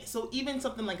funny. So even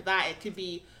something like that, it could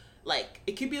be a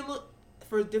little,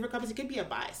 for different companies, it could be a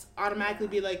bias. Automatically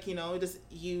be like, you know, just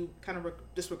you kind of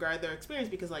disregard their experience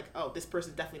because like, oh, this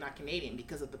person's definitely not Canadian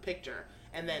because of the picture,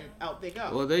 and then out they go.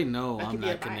 Well, they know That I'm could be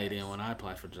a not bias. Canadian when I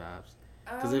apply for jobs.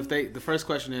 Because if the first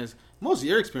question is, most of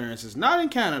your experience is not in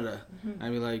Canada,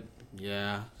 I'd be like,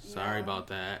 yeah, sorry about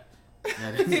that.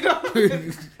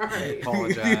 Right.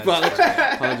 Apologize.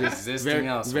 Apologize. Existing Very,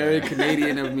 elsewhere. very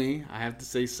Canadian of me. I have to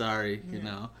say sorry, you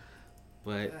know.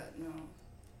 But But no,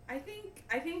 I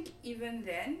think even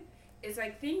then, it's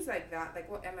like things like that, like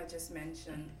what Emma just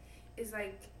mentioned, is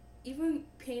like even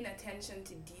paying attention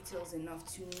to details enough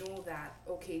to know that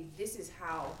okay, this is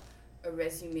how a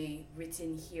resume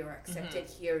written here or accepted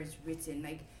here is written.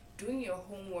 Like doing your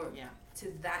homework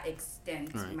to that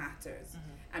extent matters,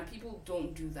 and people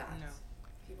don't do that. No.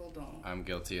 People don't. I'm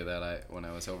guilty of that. When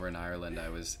I was over in Ireland, I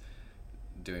was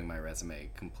doing my resume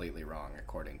completely wrong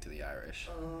according to the Irish.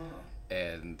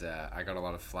 And I got a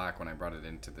lot of flack when I brought it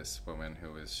into this woman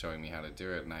who was showing me how to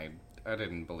do it, and I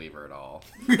didn't believe her at all.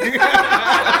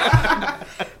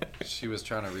 She was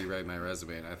trying to rewrite my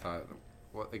resume, and I thought,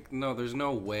 well, like, no, there's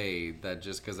no way that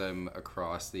just because I'm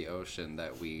across the ocean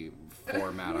that we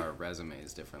format our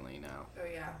resumes differently now. Oh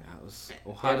yeah. that was,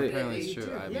 well, how did Apparently it's you true.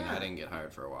 do, I mean, yeah. I didn't get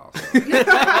hired for a while.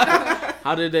 So.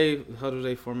 how do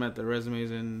they format their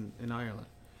resumes in Ireland?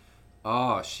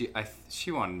 Oh,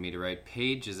 she wanted me to write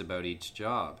pages about each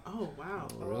job. Oh wow.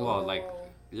 Well, like,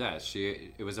 yeah,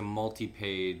 it was a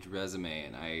multi-page resume,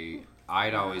 and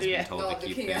I'd always been told to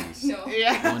keep things No.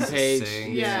 Yeah. One page.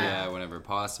 succinct, Yeah. whenever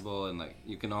possible, and like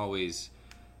you can always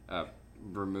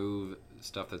remove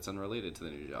stuff that's unrelated to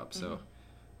the new job, so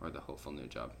or the hopeful new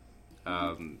job.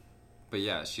 But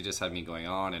yeah, she just had me going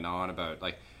on and on about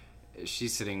like.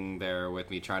 She's sitting there with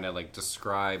me trying to like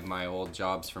describe my old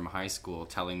jobs from high school,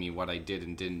 telling me what I did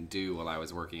and didn't do while I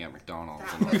was working at McDonald's.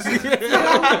 And,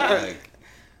 like,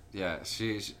 yeah,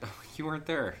 she you weren't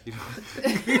there. You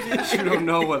don't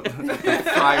know what the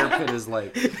fryer pit is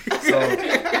like.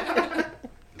 So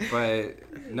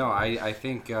But no, I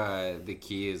think the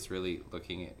key is really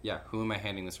looking at who am I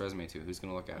handing this resume to? Who's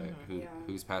gonna look at it?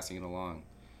 Who's passing it along?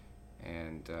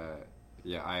 And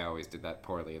I always did that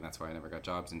poorly, and that's why I never got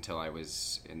jobs until I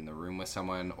was in the room with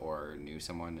someone or knew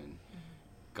someone and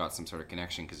got some sort of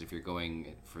connection. Because if you're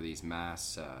going for these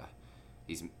mass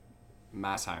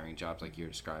hiring jobs like you're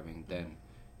describing, then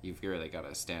you've really got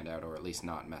to stand out or at least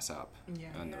not mess up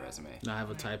on the resume. Not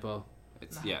have a typo.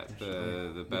 It's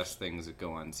the best things that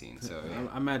go unseen. So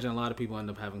I imagine a lot of people end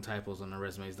up having typos on their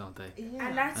resumes, don't they? Yeah.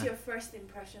 And that's your first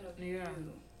impression of you.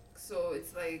 So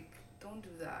it's like, don't do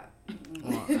that.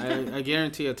 Well, I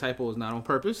guarantee a typo is not on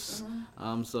purpose.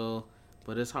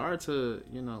 But it's hard to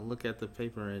look at the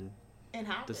paper and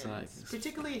decide.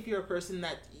 Particularly if you're a person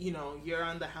that you're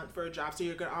on the hunt for a job, so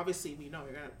you're gonna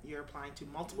you're applying to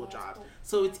multiple jobs,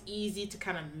 so it's easy to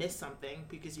kind of miss something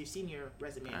because you've seen your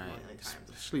resume a million times.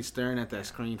 Especially staring at that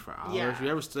screen for hours. Yeah. You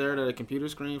ever stared at a computer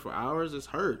screen for hours? It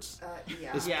hurts.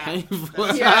 It's painful.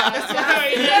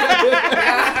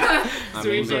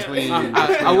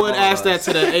 I would ask that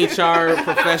to the HR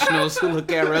professionals who look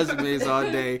at resumes all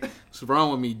day. What's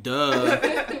wrong with me? Duh.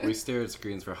 We stare at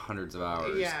screens for hundreds of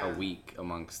hours a week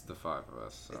amongst the five of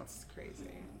us. So. It's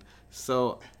crazy.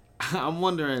 So I'm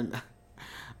wondering,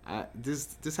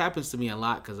 this happens to me a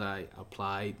lot because I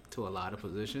applied to a lot of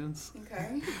positions.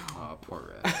 Okay. Oh,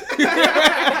 poor Red.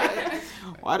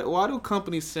 Why do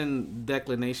companies send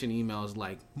declination emails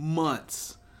like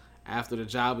months after the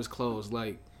job is closed?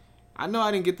 Like, I know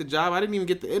I didn't get the job. I didn't even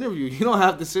get the interview. You don't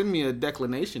have to send me a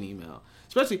declination email.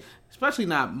 Especially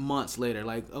not months later.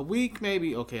 Like a week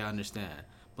maybe, okay, I understand.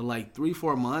 But like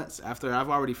 3-4 months after I've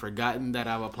already forgotten that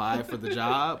I've applied for the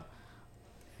job.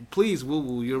 Please, Woo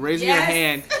Woo, you're raising your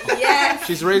hand. Yes.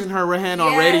 She's raising her hand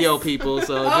on radio, people.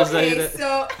 So just say that.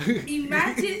 So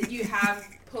imagine you have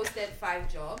posted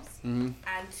 5 jobs and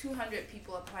 200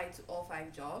 people applied to all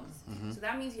 5 jobs. So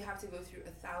that means you have to go through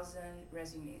 1,000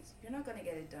 resumes. You're not gonna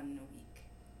get it done in a week,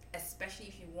 especially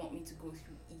if you want me to go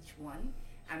through each one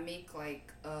and make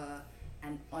like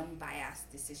an unbiased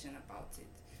decision about it.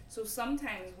 So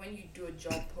sometimes when you do a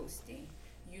job posting,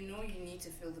 you need to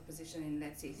fill the position in,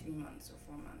 let's say, 3 months or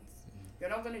 4 months. You're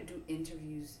not going to do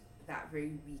interviews that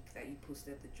very week that you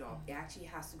posted the job. It actually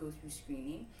has to go through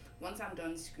screening. Once I'm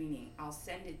done screening, I'll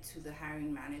send it to the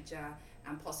hiring manager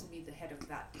and possibly the head of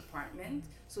that department,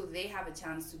 so they have a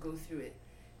chance to go through it.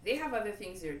 They have other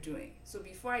things they're doing. So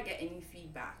before I get any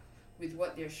feedback with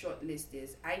what their short list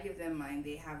is, I give them mine,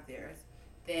 they have theirs.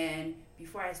 Then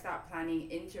before I start planning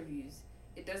interviews,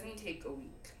 it doesn't take a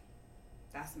week.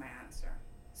 That's my answer.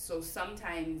 So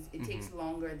sometimes it takes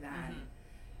longer than...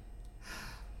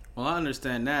 Well, I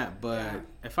understand that, but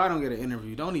if I don't get an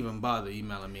interview, don't even bother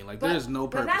emailing me. Like, there's no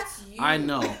purpose. But that's you. I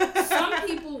know. Some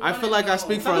people I feel like I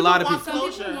speak for a lot of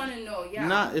people. Some people want to know,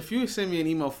 Not if you send me an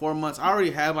email 4 months, I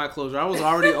already had my closure. I was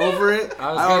already over it.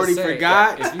 I already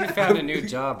forgot. If you found a new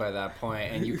job by that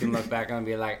point and you can look back and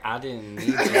be like, I didn't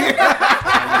need to.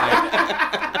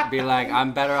 And be like,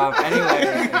 I'm better off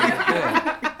anyway.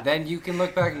 Then you can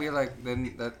look back and be like,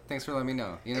 thanks for letting me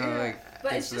know.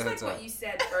 But it's just like what you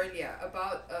said earlier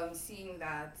about seeing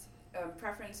that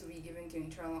preference will be given to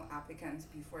internal applicants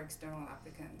before external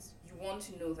applicants. You want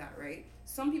to know that, right?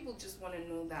 Some people just want to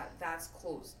know that that's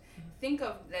closed. Think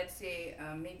of, let's say,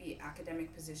 maybe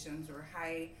academic positions or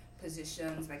high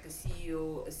positions like a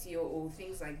CEO, a COO,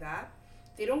 things like that.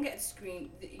 They don't get screened.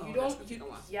 It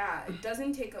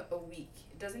doesn't take a week.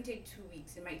 It doesn't take 2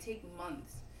 weeks. It might take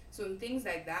months. So in things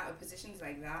like that, or positions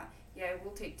like that, it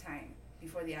will take time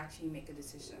before they actually make a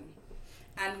decision.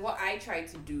 And what I try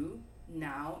to do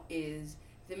now is,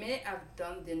 the minute I've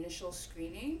done the initial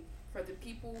screening, for the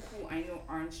people who I know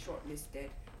aren't shortlisted,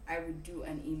 I would do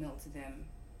an email to them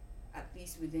at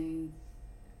least within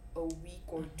a week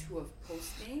or 2 of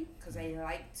posting, because I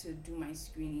like to do my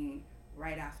screening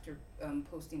right after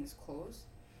posting is closed,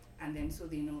 and then so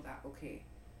they know that, okay,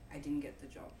 I didn't get the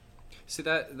job. See,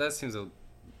 that seems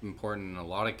important in a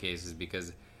lot of cases,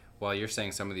 because while you're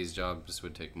saying some of these jobs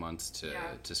would take months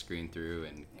to screen through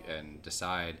and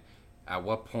decide, at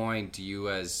what point do you,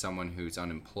 as someone who's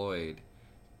unemployed,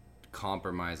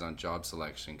 compromise on job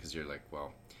selection? Because you're like,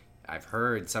 well, I've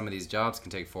heard some of these jobs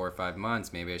can take 4 or 5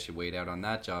 months. Maybe I should wait out on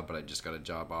that job, but I just got a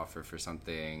job offer for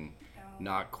something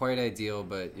not quite ideal,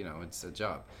 but it's a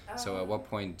job. So at what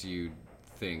point do you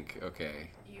think,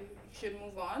 okay, should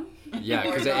move on? Yeah,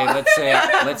 because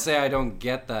let's say I don't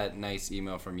get that nice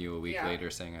email from you a week later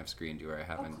saying I've screened you or I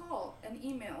haven't. Or call, an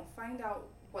email, find out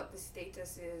what the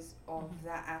status is of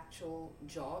that actual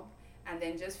job, and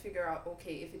then just figure out,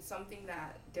 okay, if it's something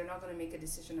that they're not going to make a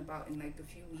decision about in like a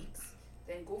few weeks,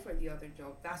 then go for the other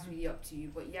job. That's really up to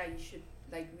you. But you should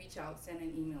like reach out, send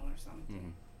an email or something.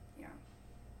 Mhm. Yeah.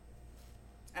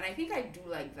 And I think I do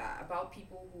like that about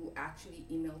people who actually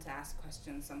email to ask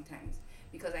questions sometimes,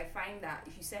 because I find that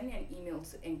if you send me an email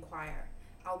to inquire,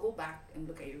 I'll go back and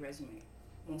look at your resume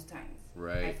most times.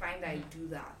 Right. I find that I do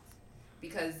that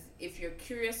because if you're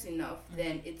curious enough,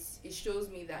 then it shows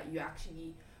me that you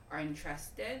actually are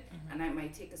interested, and I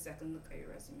might take a second look at your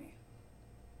resume.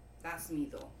 That's me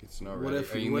though. It's not What ready.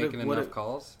 if- Are you what if- making what enough if-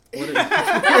 calls? What if,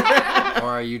 Or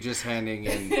are you just handing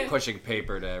in, pushing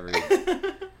paper to every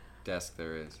desk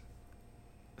there is?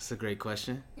 That's a great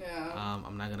question. Yeah.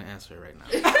 I'm not gonna answer it right now.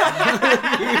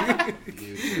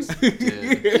 You just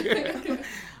did.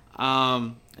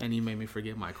 And you made me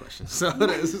forget my question. So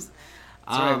this is,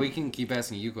 It's alright, we can keep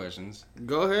asking you questions.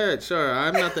 go ahead. Sure,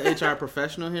 I'm not the HR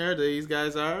professional here. These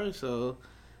guys are, so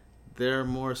they're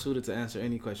more suited to answer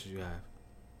any questions you have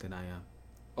than I am.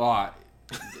 Oh,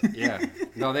 yeah.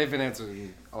 No, they've been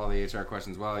answering all the HR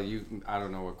questions well. I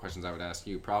don't know what questions I would ask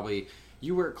you. Probably,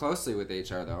 you work closely with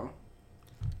HR though.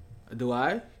 Do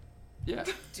I? Yeah,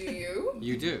 Do you?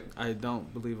 you do. I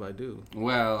don't believe I do.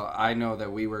 Well, I know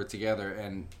that we work together,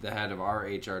 and the head of our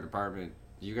HR department,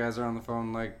 you guys are on the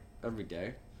phone like every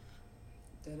day.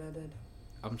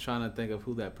 I'm trying to think of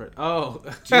who that person. Oh,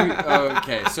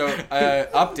 Okay, so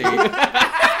update.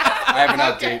 I have an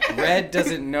update. Red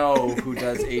doesn't know who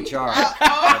does HR at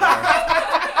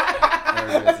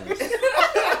our business.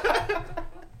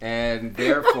 And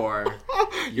therefore,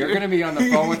 you're going to be on the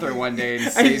phone with her one day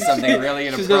and say something really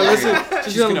She's gonna inappropriate.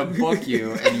 listen. She's going to book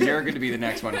you, and you're going to be the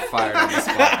next one fired on the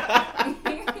spot.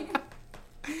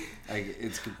 Like,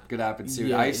 it's going to happen soon.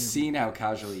 Yeah. I've seen how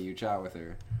casually you chat with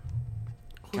her.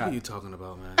 who are you talking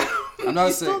about, man? I'm not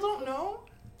You still saying... don't know?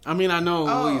 I mean, I know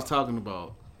Oh. who he's talking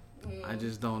about. I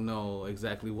just don't know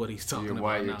exactly what he's talking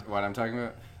about now. What I'm talking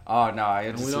about? Oh no, I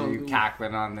And just we see don't- you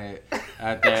cackling on the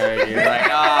out there. And you're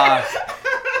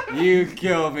like, you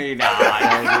kill me now.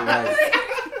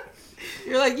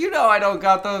 You're like, I don't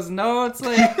got those notes.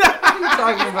 Like, what are you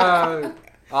talking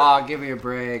about? Give me a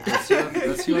break. That's you on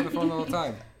the phone the whole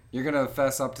time. You're gonna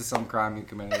fess up to some crime you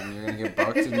committed, and you're gonna get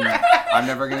booked, and I'm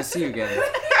never gonna see you again.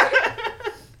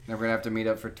 Then we're gonna have to meet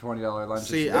up for $20 lunches.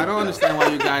 See, I don't understand why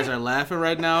you guys are laughing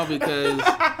right now because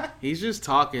he's just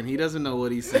talking. He doesn't know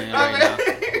what he's saying right now.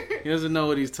 He doesn't know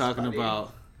what he's talking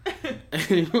about.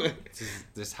 Anyway.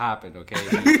 This happened, okay?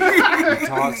 He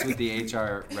talks with the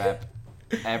HR rep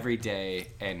every day,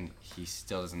 and he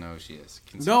still doesn't know who she is.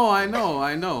 No, I know.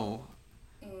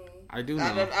 I do know.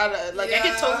 I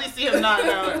can totally see him not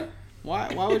knowing. Why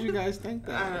would you guys think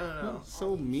that? I don't know. That's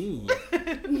so mean.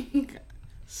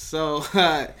 So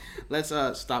let's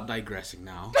stop digressing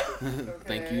now.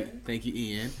 Thank you,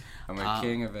 Ian. I'm a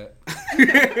king of it.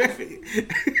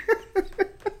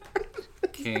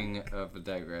 King of the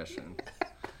digression.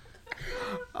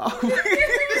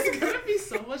 There's gonna be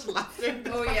so much laughter.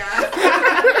 Oh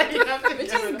yeah. You have to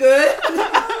Which give is it good.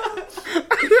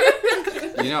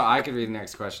 I could read the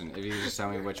next question if you just tell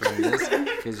me which one it is,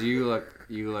 because you look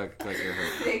like you're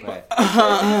hurt.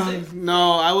 But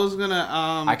No, I was gonna.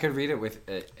 I could read it with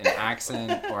an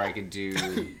accent, or I could do.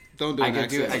 Don't do I an could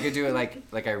do. accent. I could do it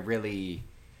like I really,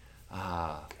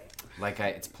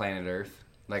 it's Planet Earth.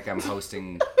 Like I'm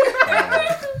hosting,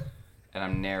 and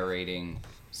I'm narrating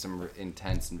some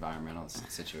intense environmental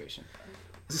situation.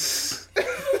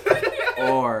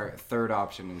 Or third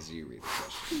option is you read the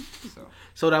question.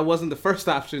 So that wasn't the first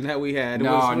option that we had. It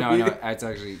No. was- It's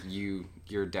actually you.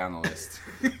 You're down the list.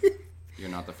 You're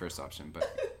not the first option, but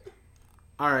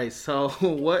All right. So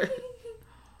what?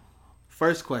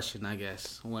 First question, I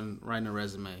guess, when writing a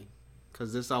resume,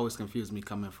 because this always confused me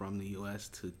coming from the U.S.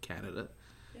 to Canada.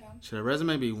 Yeah. Should a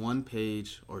resume be 1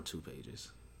 page or 2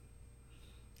 pages?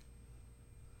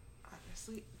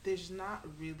 Honestly, there's not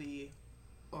really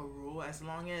a rule as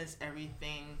long as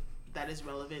everything that is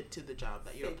relevant to the job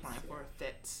that you're Fits, applying for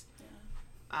fits. Yeah.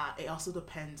 It also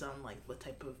depends on like what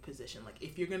type of position. Like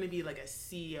if you're gonna be like a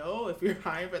CEO, if you're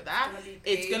hiring for that,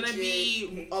 it's gonna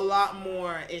be a lot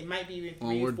more. It might be even 3,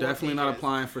 Well, we're 4 definitely not pages.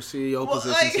 applying for CEO Well,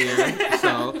 positions like- here,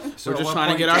 so we're at just what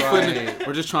trying to get point our foot. do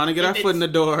We're just trying to get our If foot in the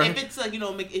door. If it's like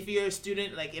if you're a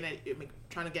student like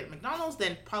trying to get McDonald's,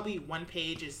 then probably 1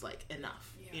 page is like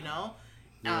enough.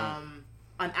 Yeah.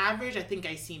 On average, I think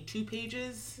I've seen 2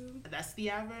 pages. That's the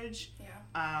average.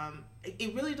 Yeah.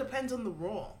 It really depends on the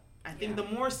role. I think the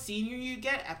more senior you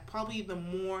get, probably the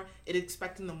more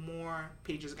the more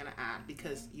pages are gonna add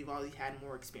because you've already had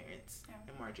more experience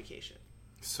and more education.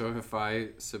 So if I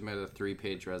submit a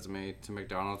 3-page resume to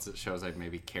McDonald's, it shows I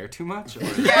maybe care too much? Or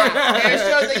Yeah, it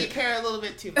shows that you care a little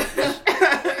bit too much.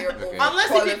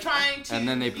 Unless if you're trying to And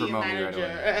then they be promote a me right manager,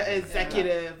 away.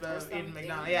 executive Or in something.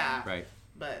 McDonald's. Yeah. Right.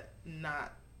 but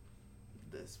not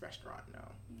this restaurant. No.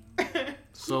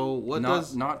 So what not,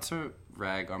 does... Not to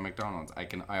rag on McDonald's.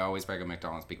 I always rag on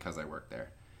McDonald's because I work there.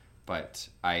 But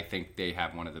I think they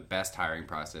have one of the best hiring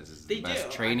processes, the best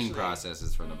training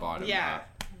processes from the bottom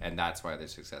up. And that's why they're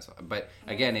successful. But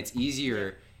again, it's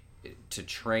easier to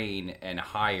train and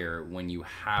hire when you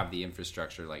have the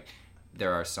infrastructure. Like,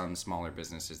 there are some smaller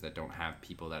businesses that don't have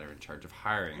people that are in charge of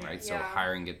hiring, right? So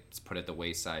hiring gets put at the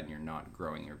wayside and you're not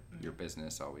growing your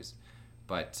business always.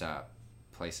 But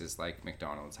places like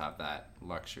McDonald's have that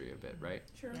luxury a bit, right?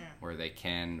 Sure. Yeah. Where they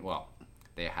can, well,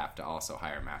 they have to also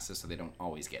hire masses, so they don't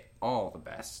always get all the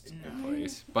best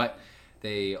employees. But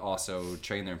they also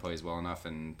train their employees well enough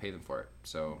and pay them for it.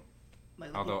 So,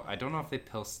 although I don't know if they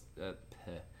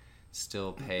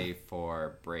still pay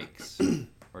for breaks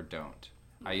or don't.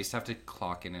 I used to have to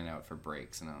clock in and out for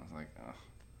breaks, and I was like, oh,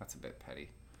 that's a bit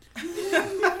petty.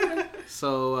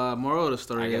 So, moral of the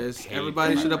story is paid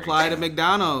everybody for should my apply to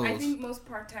McDonald's. I think most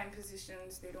part-time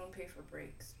positions, they don't pay for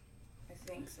breaks. I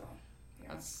think so.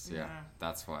 Yeah.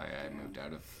 That's why I moved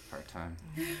out of part-time.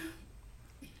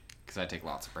 Because I take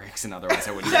lots of breaks, and otherwise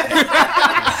I wouldn't get paid.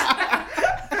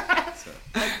 So.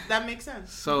 That makes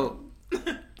sense. So,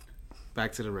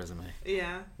 back to the resume.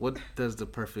 Yeah. What does the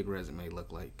perfect resume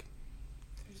look like?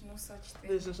 There's no such thing.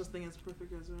 There's no such thing as a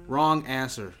perfect resume. Wrong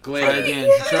answer. Glade. Try again.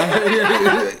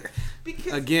 Try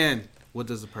Because again. What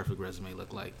does the perfect resume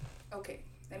look like? Okay,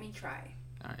 let me try.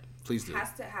 All right, please do. It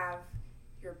has to have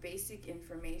your basic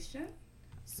information.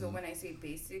 So when I say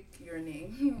basic, your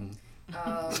name,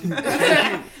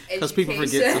 Because people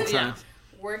forget sometimes.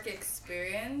 Work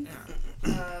experience,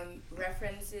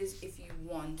 references if you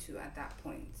want to at that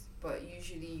point. But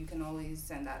usually you can always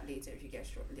send that later if you get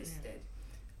shortlisted.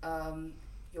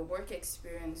 Your work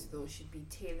experience, though, should be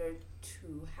tailored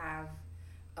to have,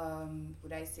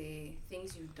 would I say,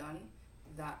 things you've done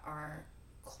that are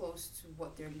close to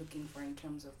what they're looking for in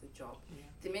terms of the job. Yeah.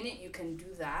 The minute you can do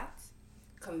that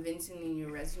convincingly in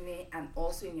your resume and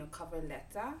also in your cover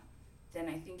letter, then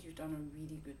I think you've done a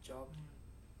really good job.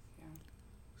 Yeah.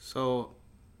 So,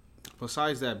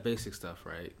 besides that basic stuff,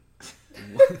 right?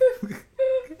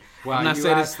 Well, I'm not you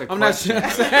saying asked this. the I'm not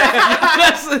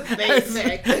question.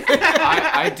 basic.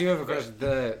 I do have a question.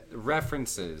 The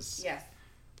references. Yes.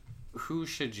 Who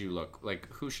should you look like?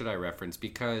 Who should I reference?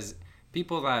 Because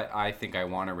people that I think I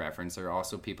want to reference are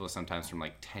also people sometimes from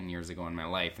like 10 years ago in my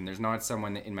life, and there's not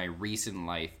someone in my recent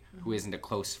life who isn't a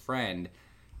close friend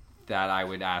that I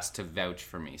would ask to vouch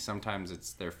for me.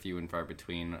 Sometimes they're few and far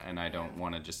between, and I don't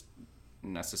want to just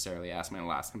necessarily ask my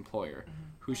last employer.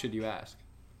 Who should you ask?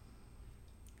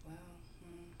 Wow.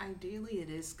 Ideally, it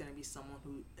is going to be someone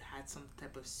who had some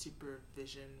type of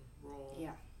supervision role.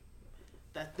 Yeah.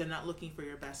 That they're not looking for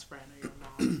your best friend or your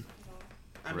mom.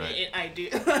 I Right. mean, I do.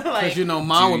 Because Like, you know,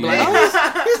 mom would be like, you-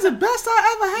 "Oh, he's the best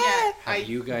I ever had." Have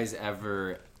you guys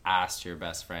ever asked your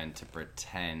best friend to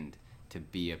pretend to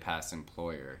be a past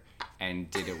employer, and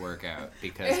did it work out?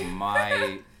 Because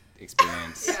my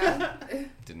experience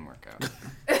didn't work out.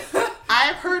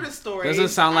 I've heard a story. Doesn't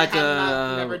sound like I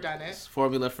have never done it.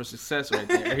 formula for success right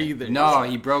there either. No,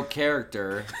 he broke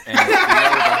character and blew the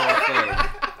whole thing.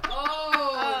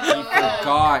 He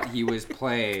forgot he was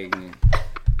playing.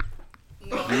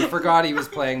 He forgot he was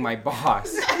playing my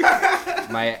boss,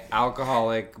 my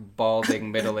alcoholic, balding,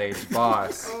 middle-aged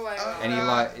boss, Oh my God.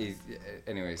 and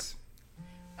anyways.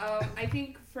 I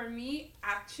think for me,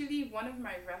 actually, one of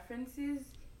my references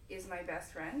is my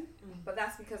best friend, but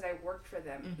that's because I worked for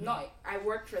them. No, I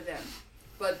worked for them,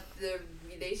 but the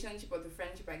relationship or the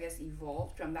friendship, I guess,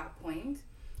 evolved from that point.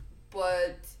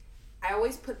 But I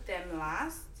always put them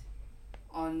last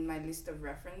on my list of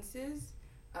references.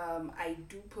 I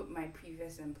do put my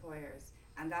previous employers,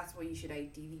 and that's what you should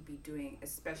ideally be doing,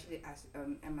 especially as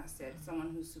Emma said, someone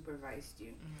who supervised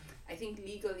you. I think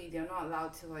legally they're not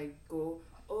allowed to like go,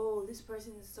 oh, this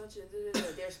person is such a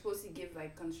they're supposed to give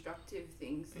like constructive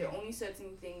things. There are only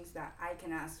certain things that I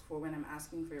can ask for when I'm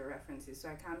asking for your references, so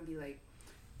I can't be like,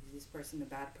 is this person a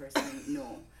bad person?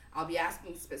 No, I'll be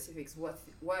asking specifics. What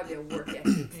are their work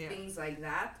ethics, things like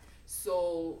that.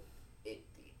 So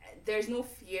there's no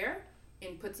fear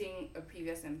in putting a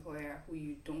previous employer who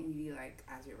you don't really like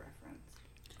as your reference.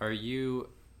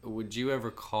 Would you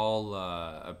ever call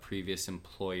a previous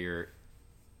employer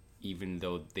even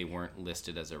though they weren't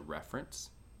listed as a reference?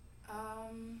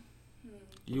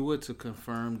 You would, to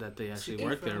confirm that they actually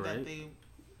work there, right?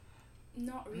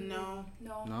 Not really. No.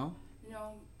 No?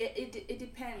 No, it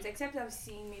depends. Except I've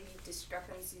seen maybe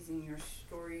discrepancies in your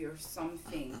story or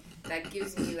something that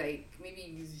gives me like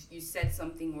maybe you said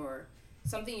something or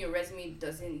something in your resume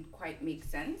doesn't quite make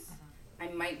sense. I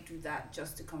might do that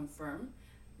just to confirm.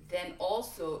 Then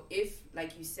also, if,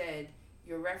 like you said,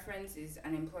 your reference is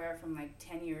an employer from like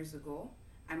 10 years ago,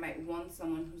 I might want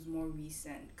someone who's more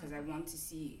recent because I want to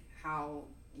see how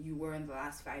you were in the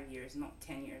last 5 years, not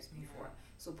 10 years before.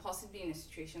 So possibly in a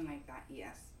situation like that,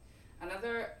 yes.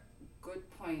 Another good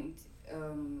point,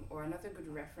 or another good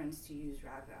reference to use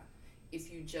rather,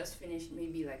 if you just finished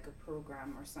maybe like a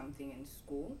program or something in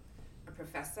school, a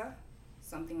professor,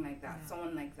 something like that,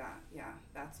 someone like that,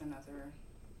 that's another,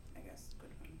 I guess,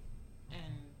 good one.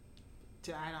 And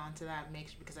to add on to that,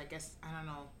 because I guess, I don't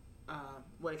know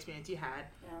what experience you had,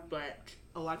 but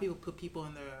a lot of people put people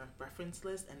in their reference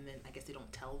list and then I guess they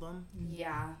don't tell them.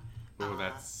 Yeah. Oh,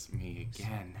 that's me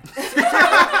again.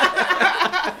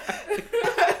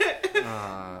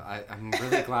 I'm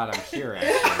really glad I'm here,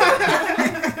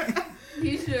 actually.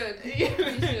 You should.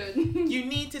 You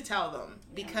need to tell them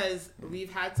because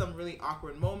we've had some really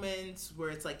awkward moments where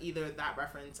it's like either that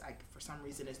reference, like for some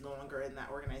reason, is no longer in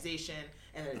that organization,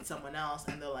 and then it's someone else,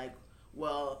 and they're like,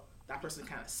 "Well, that person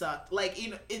kind of sucked." Like,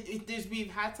 you know,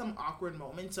 we've had some awkward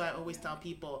moments. So I always tell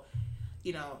people,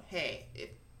 you know, hey, if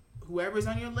whoever's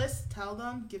on your list, tell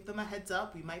them, give them a heads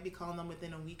up. We might be calling them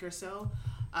within a week or so,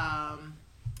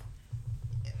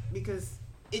 because.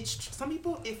 Some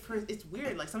people, it's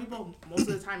weird. Like, some people, most of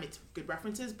the time, it's good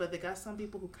references, but they got some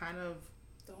people who kind of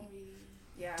don't really,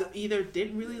 either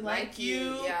didn't really like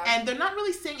you, and they're not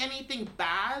really saying anything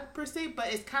bad per se,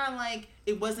 but it's kind of like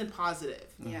it wasn't positive.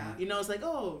 Yeah, you know, it's like,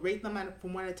 oh, rate them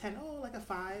from 1 to 10. Oh, like a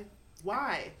 5.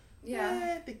 Why?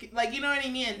 Yeah, like, you know what I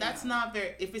mean. And that's not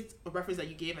very. If it's a reference that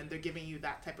you gave and they're giving you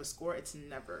that type of score, it's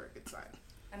never a good sign.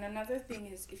 And another thing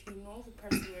is, if you know the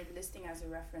person you're listing as a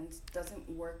reference doesn't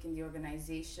work in the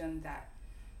organization that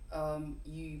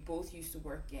you both used to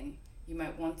work in, you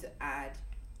might want to add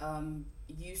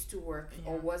used to work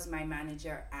or was my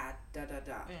manager at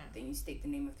da-da-da. Yeah. Then you state the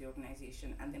name of the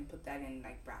organization and then put that in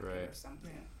like bracket or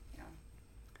something.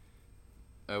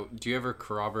 Yeah. Do you ever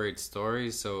corroborate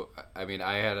stories? So, I mean,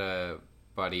 I had a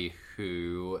buddy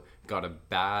who got a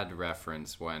bad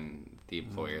reference when the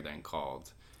employer then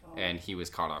called. And he was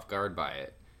caught off guard by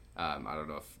it. I don't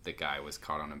know if the guy was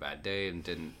caught on a bad day and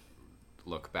didn't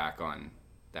look back on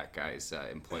that guy's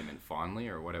employment fondly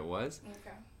or what it was.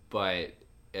 Okay. But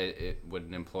would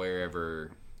an employer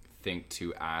ever think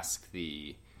to ask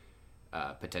the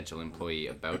potential employee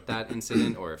about that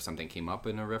incident or if something came up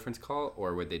in a reference call?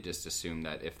 Or would they just assume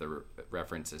that if the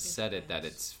reference has said it, that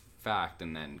it's fact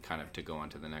and then kind of to go on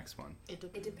to the next one? It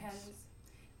depends.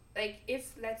 Like,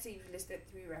 if, let's say, you've listed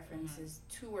 3 references,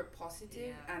 2 were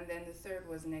positive, and then the third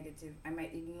was negative, I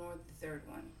might ignore the third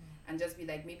one and just be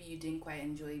like, maybe you didn't quite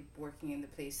enjoy working in the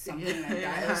place, something like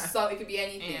that. So it could be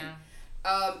anything.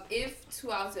 If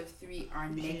 2 out of 3 are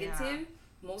negative,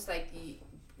 most likely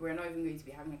we're not even going to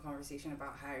be having a conversation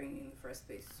about hiring in the first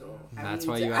place. So that's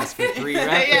why you ask for 3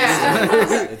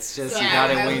 references. It's just you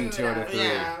gotta win 2 out of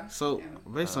 3. So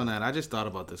based on that, I just thought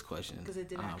about this question because it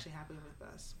didn't actually happen with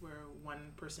us, where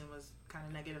one person was kind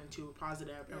of negative and 2 were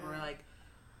positive, and we're like,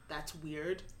 that's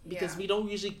weird because we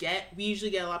usually get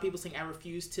a lot of people saying I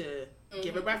refuse to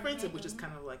give a reference, which is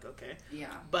kind of like okay,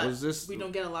 but we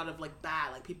don't get a lot of like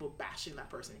bad, like people bashing that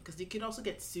person because they could also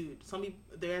get sued.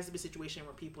 There has to be a situation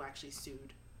where people actually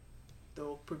sued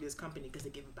the previous company because they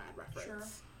gave a bad reference. Sure.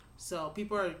 So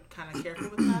people are kind of careful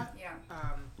with that.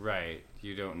 Right.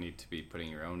 You don't need to be putting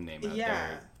your own name out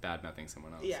there, bad-mouthing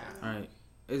someone else. Yeah. All right.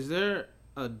 Is there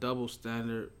a double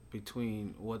standard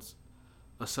between what's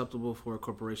acceptable for a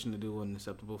corporation to do and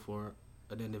acceptable for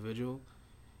an individual?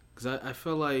 Because I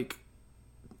feel like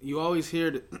you always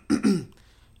hear that,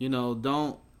 you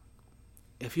know,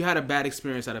 if you had a bad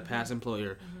experience at a past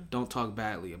employer, don't talk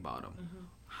badly about them.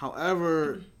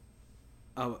 However,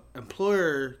 an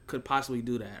employer could possibly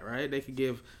do that, right? They could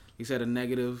give, you said, a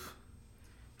negative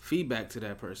feedback to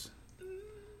that person.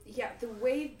 Yeah,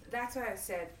 that's why I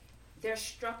said they're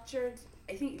structured,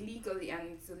 I think legally, and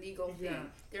it's a legal thing.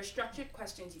 They're structured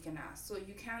questions you can ask. So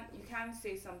you can't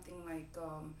say something like,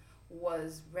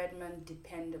 was Redmond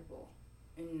dependable?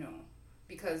 No,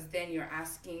 because then you're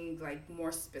asking like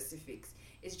more specifics.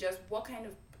 It's just what kind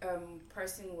of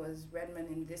person was Redmond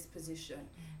in this position,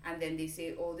 and then they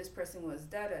say, oh, this person was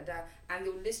da da da, and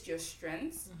they'll list your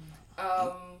strengths.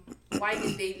 Why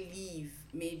did they leave,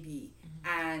 maybe,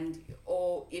 and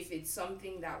or if it's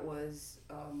something that was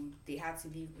they had to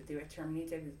leave, they were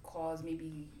terminated with cause,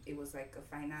 maybe it was like a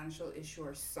financial issue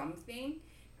or something.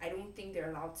 I don't think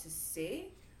they're allowed to say.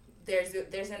 There's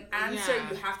an answer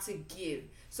you have to give.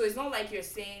 So it's not like you're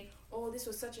saying, oh, this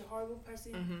was such a horrible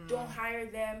person, don't hire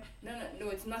them. No,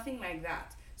 it's nothing like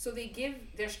that. So they give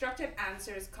their structured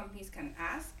answers companies can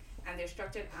ask, and they're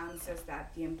structured answers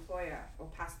that the employer or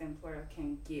past employer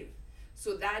can give.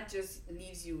 So that just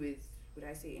leaves you with, would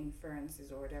I say,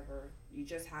 inferences or whatever. You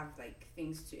just have like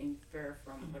things to infer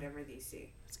from whatever they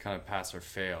say. It's kind of pass or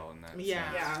fail in that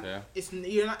Yeah. sense.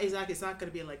 Yeah. It's not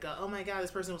gonna be like oh my god,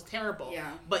 this person was terrible.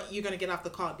 Yeah. But you're gonna get off the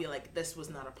call and be like, this was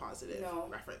not a positive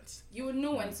reference. You would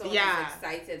know when someone is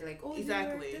excited, like, oh,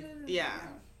 exactly. Yeah.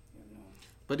 You know.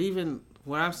 But even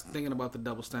what I'm thinking about the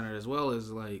double standard as well is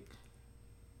like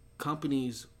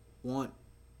companies want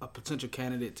a potential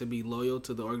candidate to be loyal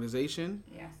to the organization,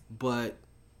 but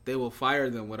they will fire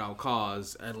them without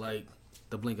cause at like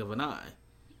the blink of an eye.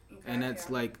 Okay, and that's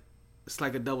like, it's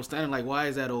like a double standard. Like, why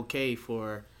is that okay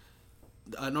for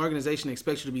an organization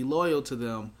expects you to be loyal to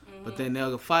them, but then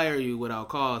they'll fire you without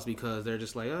cause because they're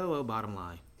just like, oh, well, bottom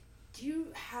line. Do you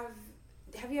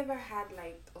have you ever had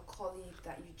like a colleague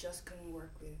that you just couldn't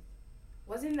work with?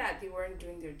 Wasn't that they weren't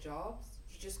doing their jobs?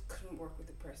 You just couldn't work with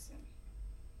the person.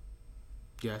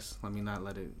 Yes, let me not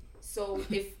let it. So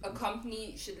if a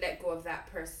company should let go of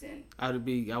that person, I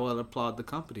will applaud the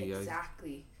company.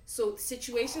 Exactly. So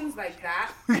situations like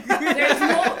that,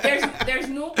 there's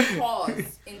no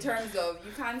pause in terms of,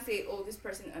 you can't say, oh, this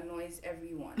person annoys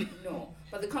everyone. No,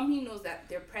 but the company knows that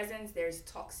their presence there is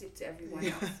toxic to everyone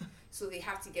else, so they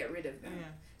have to get rid of them. Yeah.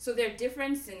 So there are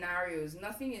different scenarios.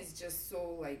 Nothing is just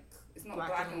so like, it's not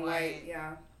black and white.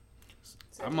 Yeah.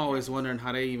 So I'm always wondering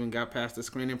how they even got past the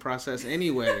screening process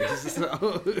anyway.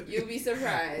 So. You'll be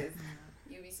surprised.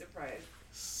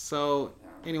 So,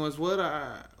 anyways, what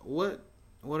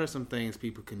are some things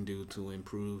people can do to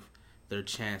improve their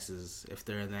chances if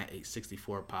they're in that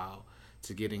 864 pile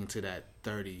to getting to that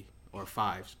 30 or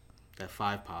 5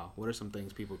 pile? What are some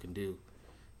things people can do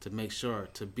to make sure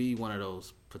to be one of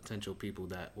those potential people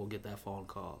that will get that phone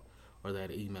call or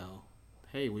that email?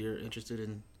 Hey, we are interested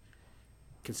in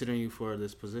considering you for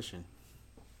this position.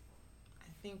 I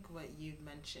think what you've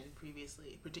mentioned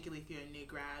previously, particularly if you're a new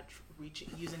grad,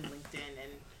 using LinkedIn,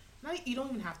 and you don't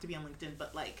even have to be on LinkedIn,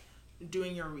 but like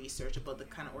doing your research about the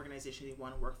kind of organization you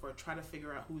want to work for. Try to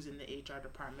figure out who's in the HR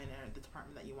department or the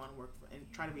department that you want to work for, and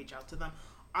try to reach out to them.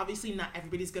 Obviously, not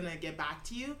everybody's gonna get back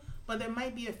to you, but there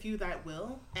might be a few that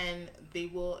will, and they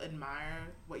will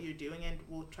admire what you're doing and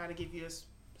will try to give you a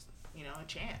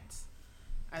chance,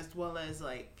 as well as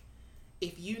like.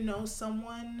 If you know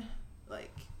someone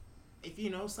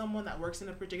that works in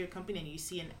a particular company and you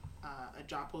see a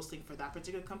job posting for that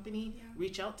particular company,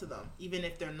 reach out to them, even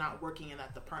if they're not working in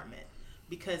that department,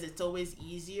 because it's always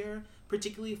easier,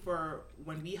 particularly for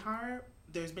when we hire.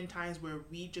 There's been times where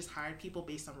we just hired people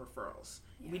based on referrals.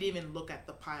 We didn't even look at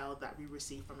the pile that we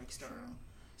received from external.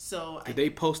 So did they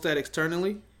post that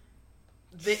externally?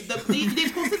 They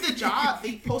posted the job.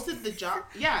 They posted the job.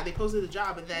 Yeah, they posted the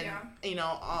job, and then a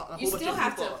whole bunch of people. You still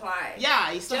have to apply.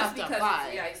 Yeah, you still have to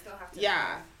apply. You still have to.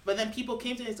 Yeah, but then people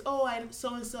came to me and said, "Oh, I'm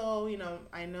so and so.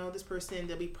 I know this person.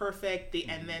 They'll be perfect."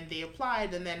 And then they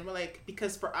applied, and then we're like,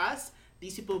 because for us,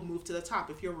 these people move to the top.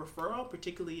 If you're a referral,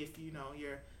 particularly if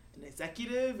you're an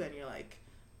executive and you're like,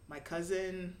 my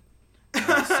cousin.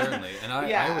 Certainly, and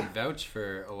I would vouch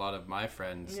for a lot of my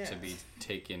friends to be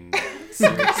taken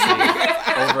seriously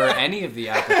over any of the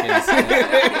applicants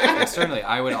externally.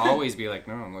 I would always be like,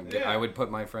 no, I would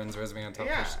put my friend's resume on top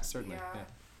first, certainly.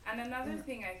 Yeah. And another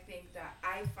thing I think that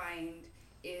I find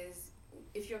is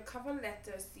if your cover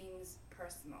letter seems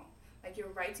personal, like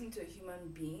you're writing to a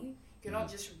human being, you're not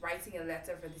just writing a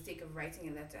letter for the sake of writing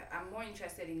a letter. I'm more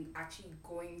interested in actually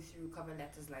going through cover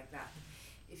letters like that.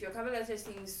 If your cover letter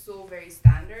seems so very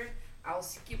standard, I'll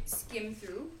skim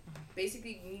through,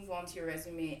 basically move on to your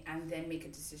resume, and then make a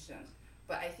decision.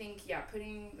 But I think,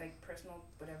 putting like personal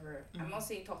whatever. I'm not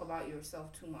saying talk about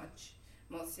yourself too much.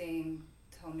 I'm not saying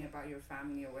tell me about your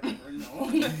family or whatever. No,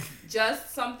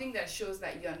 just something that shows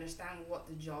that you understand what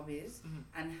the job is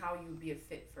and how you'll be a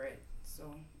fit for it.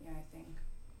 So I think.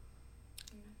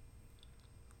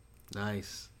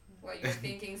 Nice. Well, you're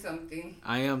thinking something.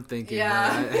 I am thinking.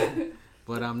 Yeah.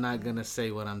 But I'm not gonna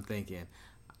say what I'm thinking.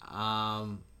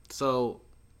 So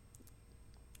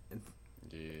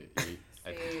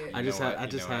I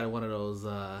just had one of those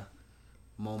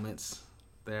moments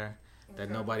there that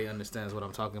nobody understands what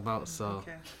I'm talking about. So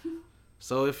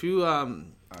so if you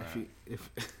if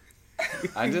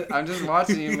I'm just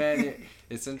watching you, man.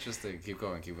 It's interesting. Keep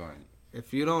going.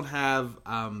 If you don't have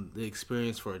the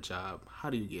experience for a job,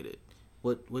 how do you get it?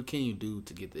 What can you do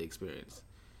to get the experience?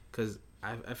 Because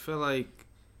I feel like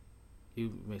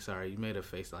you made a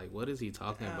face like, what is he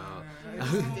talking about?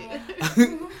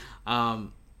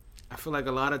 I feel like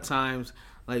a lot of times,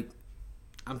 like,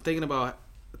 I'm thinking about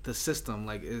the system,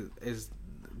 like, is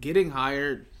getting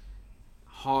hired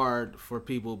hard for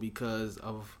people because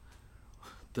of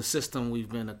the system we've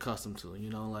been accustomed to. You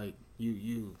know, like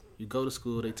you go to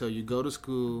school, they tell you go to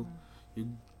school, you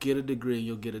get a degree,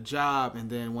 you'll get a job, and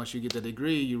then once you get the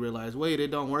degree, you realize, wait, it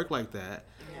don't work like that,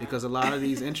 because a lot of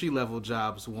these entry level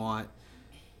jobs want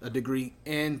a degree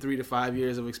and 3 to 5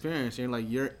 years of experience. You're like,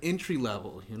 you're entry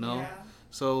level, you know.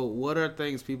 So what are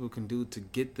things people can do to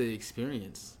get the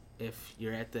experience if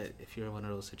you're in one of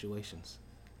those situations?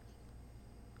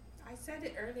 I said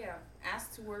it earlier.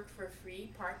 Ask to work for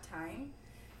free part-time.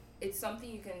 It's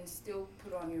something you can still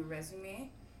put on your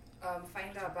resume.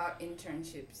 Find out about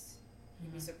internships.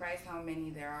 You'd be surprised how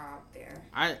many there are out there.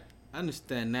 I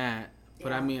understand that,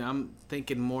 but I mean, I'm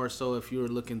thinking more so if you were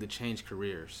looking to change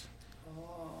careers.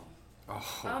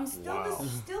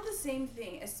 Still the same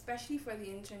thing, especially for the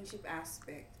internship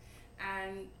aspect.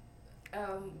 And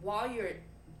while you're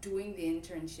doing the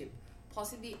internship,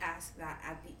 possibly ask that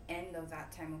at the end of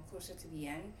that time or closer to the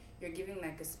end, you're giving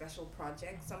like a special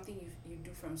project, something you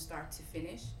do from start to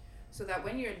finish, so that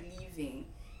when you're leaving,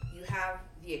 you have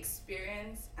the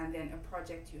experience and then a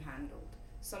project you handled,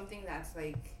 something that's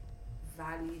like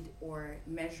valid or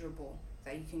measurable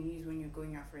that you can use when you're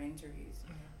going out for interviews.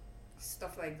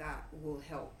 Stuff like that will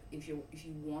help if you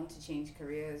want to change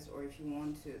careers or if you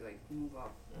want to like move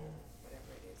up or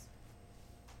whatever it is.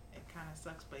 It kind of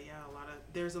sucks, but yeah,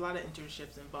 there's a lot of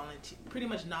internships and volunteer, pretty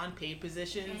much non-paid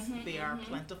positions. They are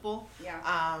plentiful.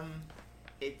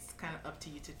 It's kind of up to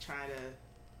you to try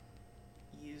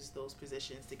to use those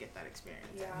positions to get that experience.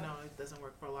 No, it doesn't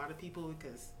work for a lot of people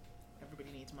because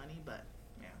everybody needs money, but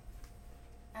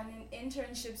and in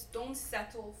internships, don't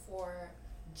settle for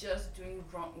just doing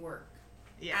grunt work.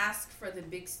 Ask for the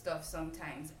big stuff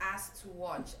sometimes. Ask to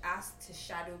watch. Ask to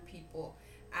shadow people.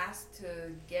 Ask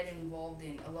to get involved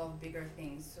in a lot of bigger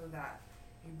things so that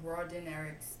you broaden or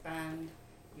expand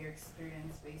your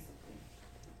experience, basically.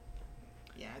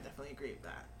 Yeah, I definitely agree with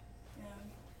that. Yeah.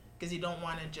 Because you don't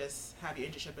want to just have your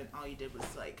internship and all you did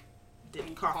was like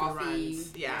did coffee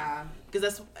runs. Yeah.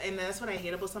 Because that's what I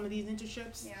hate about some of these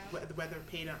internships. Whether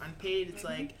paid or unpaid, it's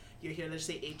like you're here, let's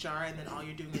say HR, and then all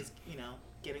you're doing is,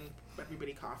 getting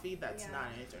everybody coffee. That's not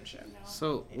an internship. No.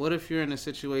 So what if you're in a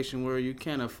situation where you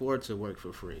can't afford to work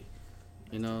for free?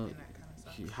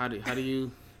 How do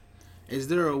you? Is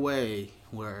there a way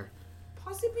where?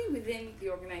 Possibly within the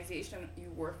organization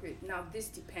you work with. Now this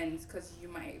depends, because you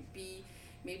might be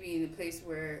maybe in a place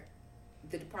where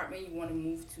the department you want to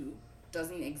move to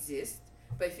doesn't exist.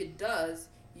 But if it does,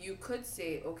 you could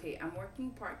say, okay, I'm working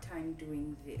part-time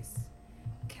doing this.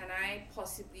 Can I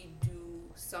possibly do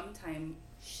some time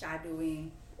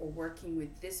shadowing or working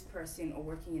with this person or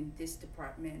working in this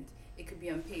department? It could be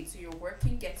unpaid. So you're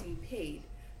working, getting paid,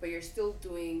 but you're still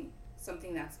doing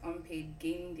something that's unpaid,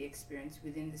 gaining the experience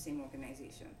within the same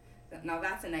organization. Now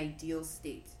that's an ideal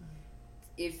state.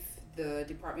 If the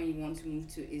department you want to move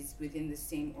to is within the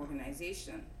same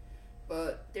organization.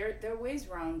 But there are ways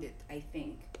around it, I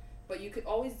think. But you could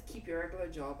always keep your regular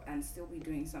job and still be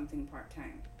doing something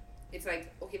part-time. It's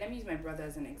like, okay, let me use my brother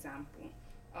as an example.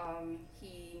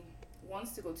 He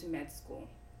wants to go to med school,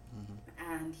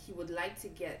 and he would like to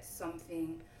get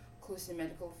something close to the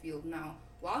medical field. Now,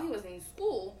 while he was in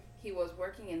school, he was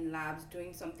working in labs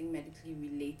doing something medically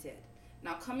related.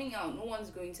 Now, coming out, no one's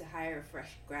going to hire a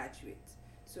fresh graduate.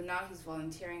 So now he's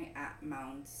volunteering at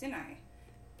Mount Sinai,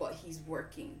 but he's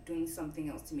working, doing something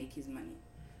else to make his money.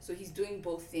 So he's doing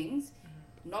both things,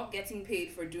 not getting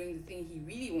paid for doing the thing he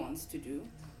really wants to do,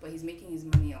 but he's making his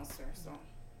money elsewhere. So,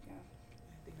 yeah.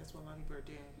 I think that's what a lot of people are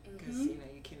doing, because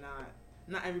you cannot.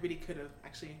 Not everybody could have.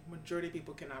 Actually, majority of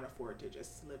people cannot afford to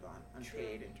just live on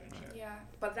unpaid internship. Yeah,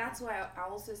 but that's why I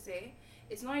also say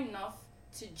it's not enough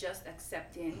to just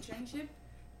accept the internship.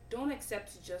 Don't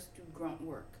accept to just do grunt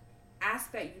work.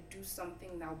 Ask that you do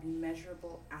something that will be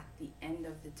measurable at the end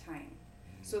of the time,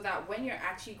 so that when you're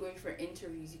actually going for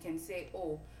interviews, you can say,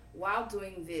 oh, while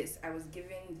doing this, I was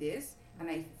given this, and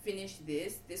I finished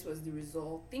this. This was the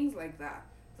result. Things like that.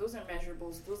 Those are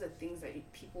measurables. Those are things that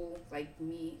people like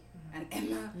me and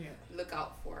Emma look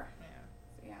out for.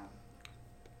 Yeah.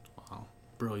 Wow.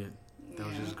 Brilliant. That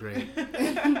was just great.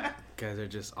 You guys are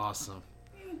just awesome.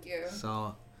 Thank you.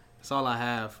 So that's all I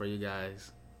have for you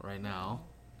guys right now.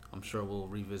 I'm sure we'll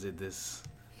revisit this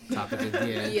topic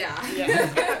again.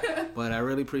 Yeah. But I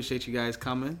really appreciate you guys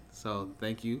coming. So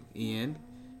thank you, Ian,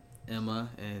 Emma,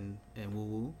 and Woo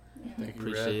Woo. Thank you,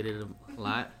 appreciate it a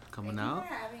lot coming out.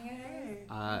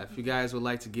 If you guys would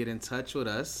like to get in touch with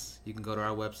us, you can go to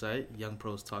our website,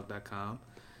 youngprostalk.com,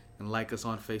 and like us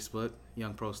on Facebook,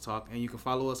 Young Pros Talk, and you can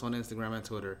follow us on Instagram and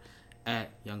Twitter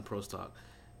at Young Pros Talk.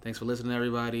 Thanks for listening,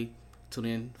 everybody. Tune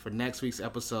in for next week's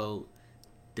episode.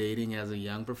 dating as a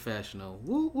young professional.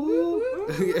 Woo woo.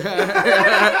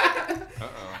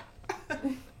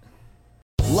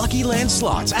 Lucky Land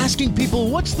Slots, asking people,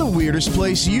 what's the weirdest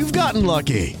place you've gotten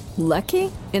lucky?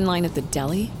 Lucky? In line at the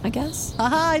deli, I guess?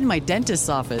 Aha, in my dentist's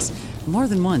office. More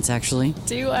than once, actually.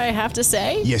 Do I have to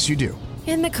say? Yes, you do.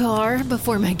 In the car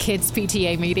before my kids'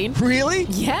 PTA meeting. Really?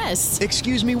 Yes.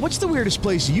 Excuse me, what's the weirdest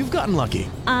place you've gotten lucky?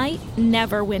 I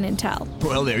never win and tell.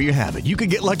 Well, there you have it. You can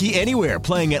get lucky anywhere,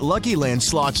 playing at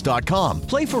LuckyLandSlots.com.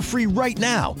 Play for free right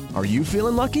now. Are you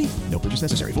feeling lucky? No purchase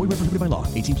necessary. Void where prohibited by law.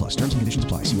 18+. Terms and conditions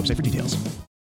apply. See website for details.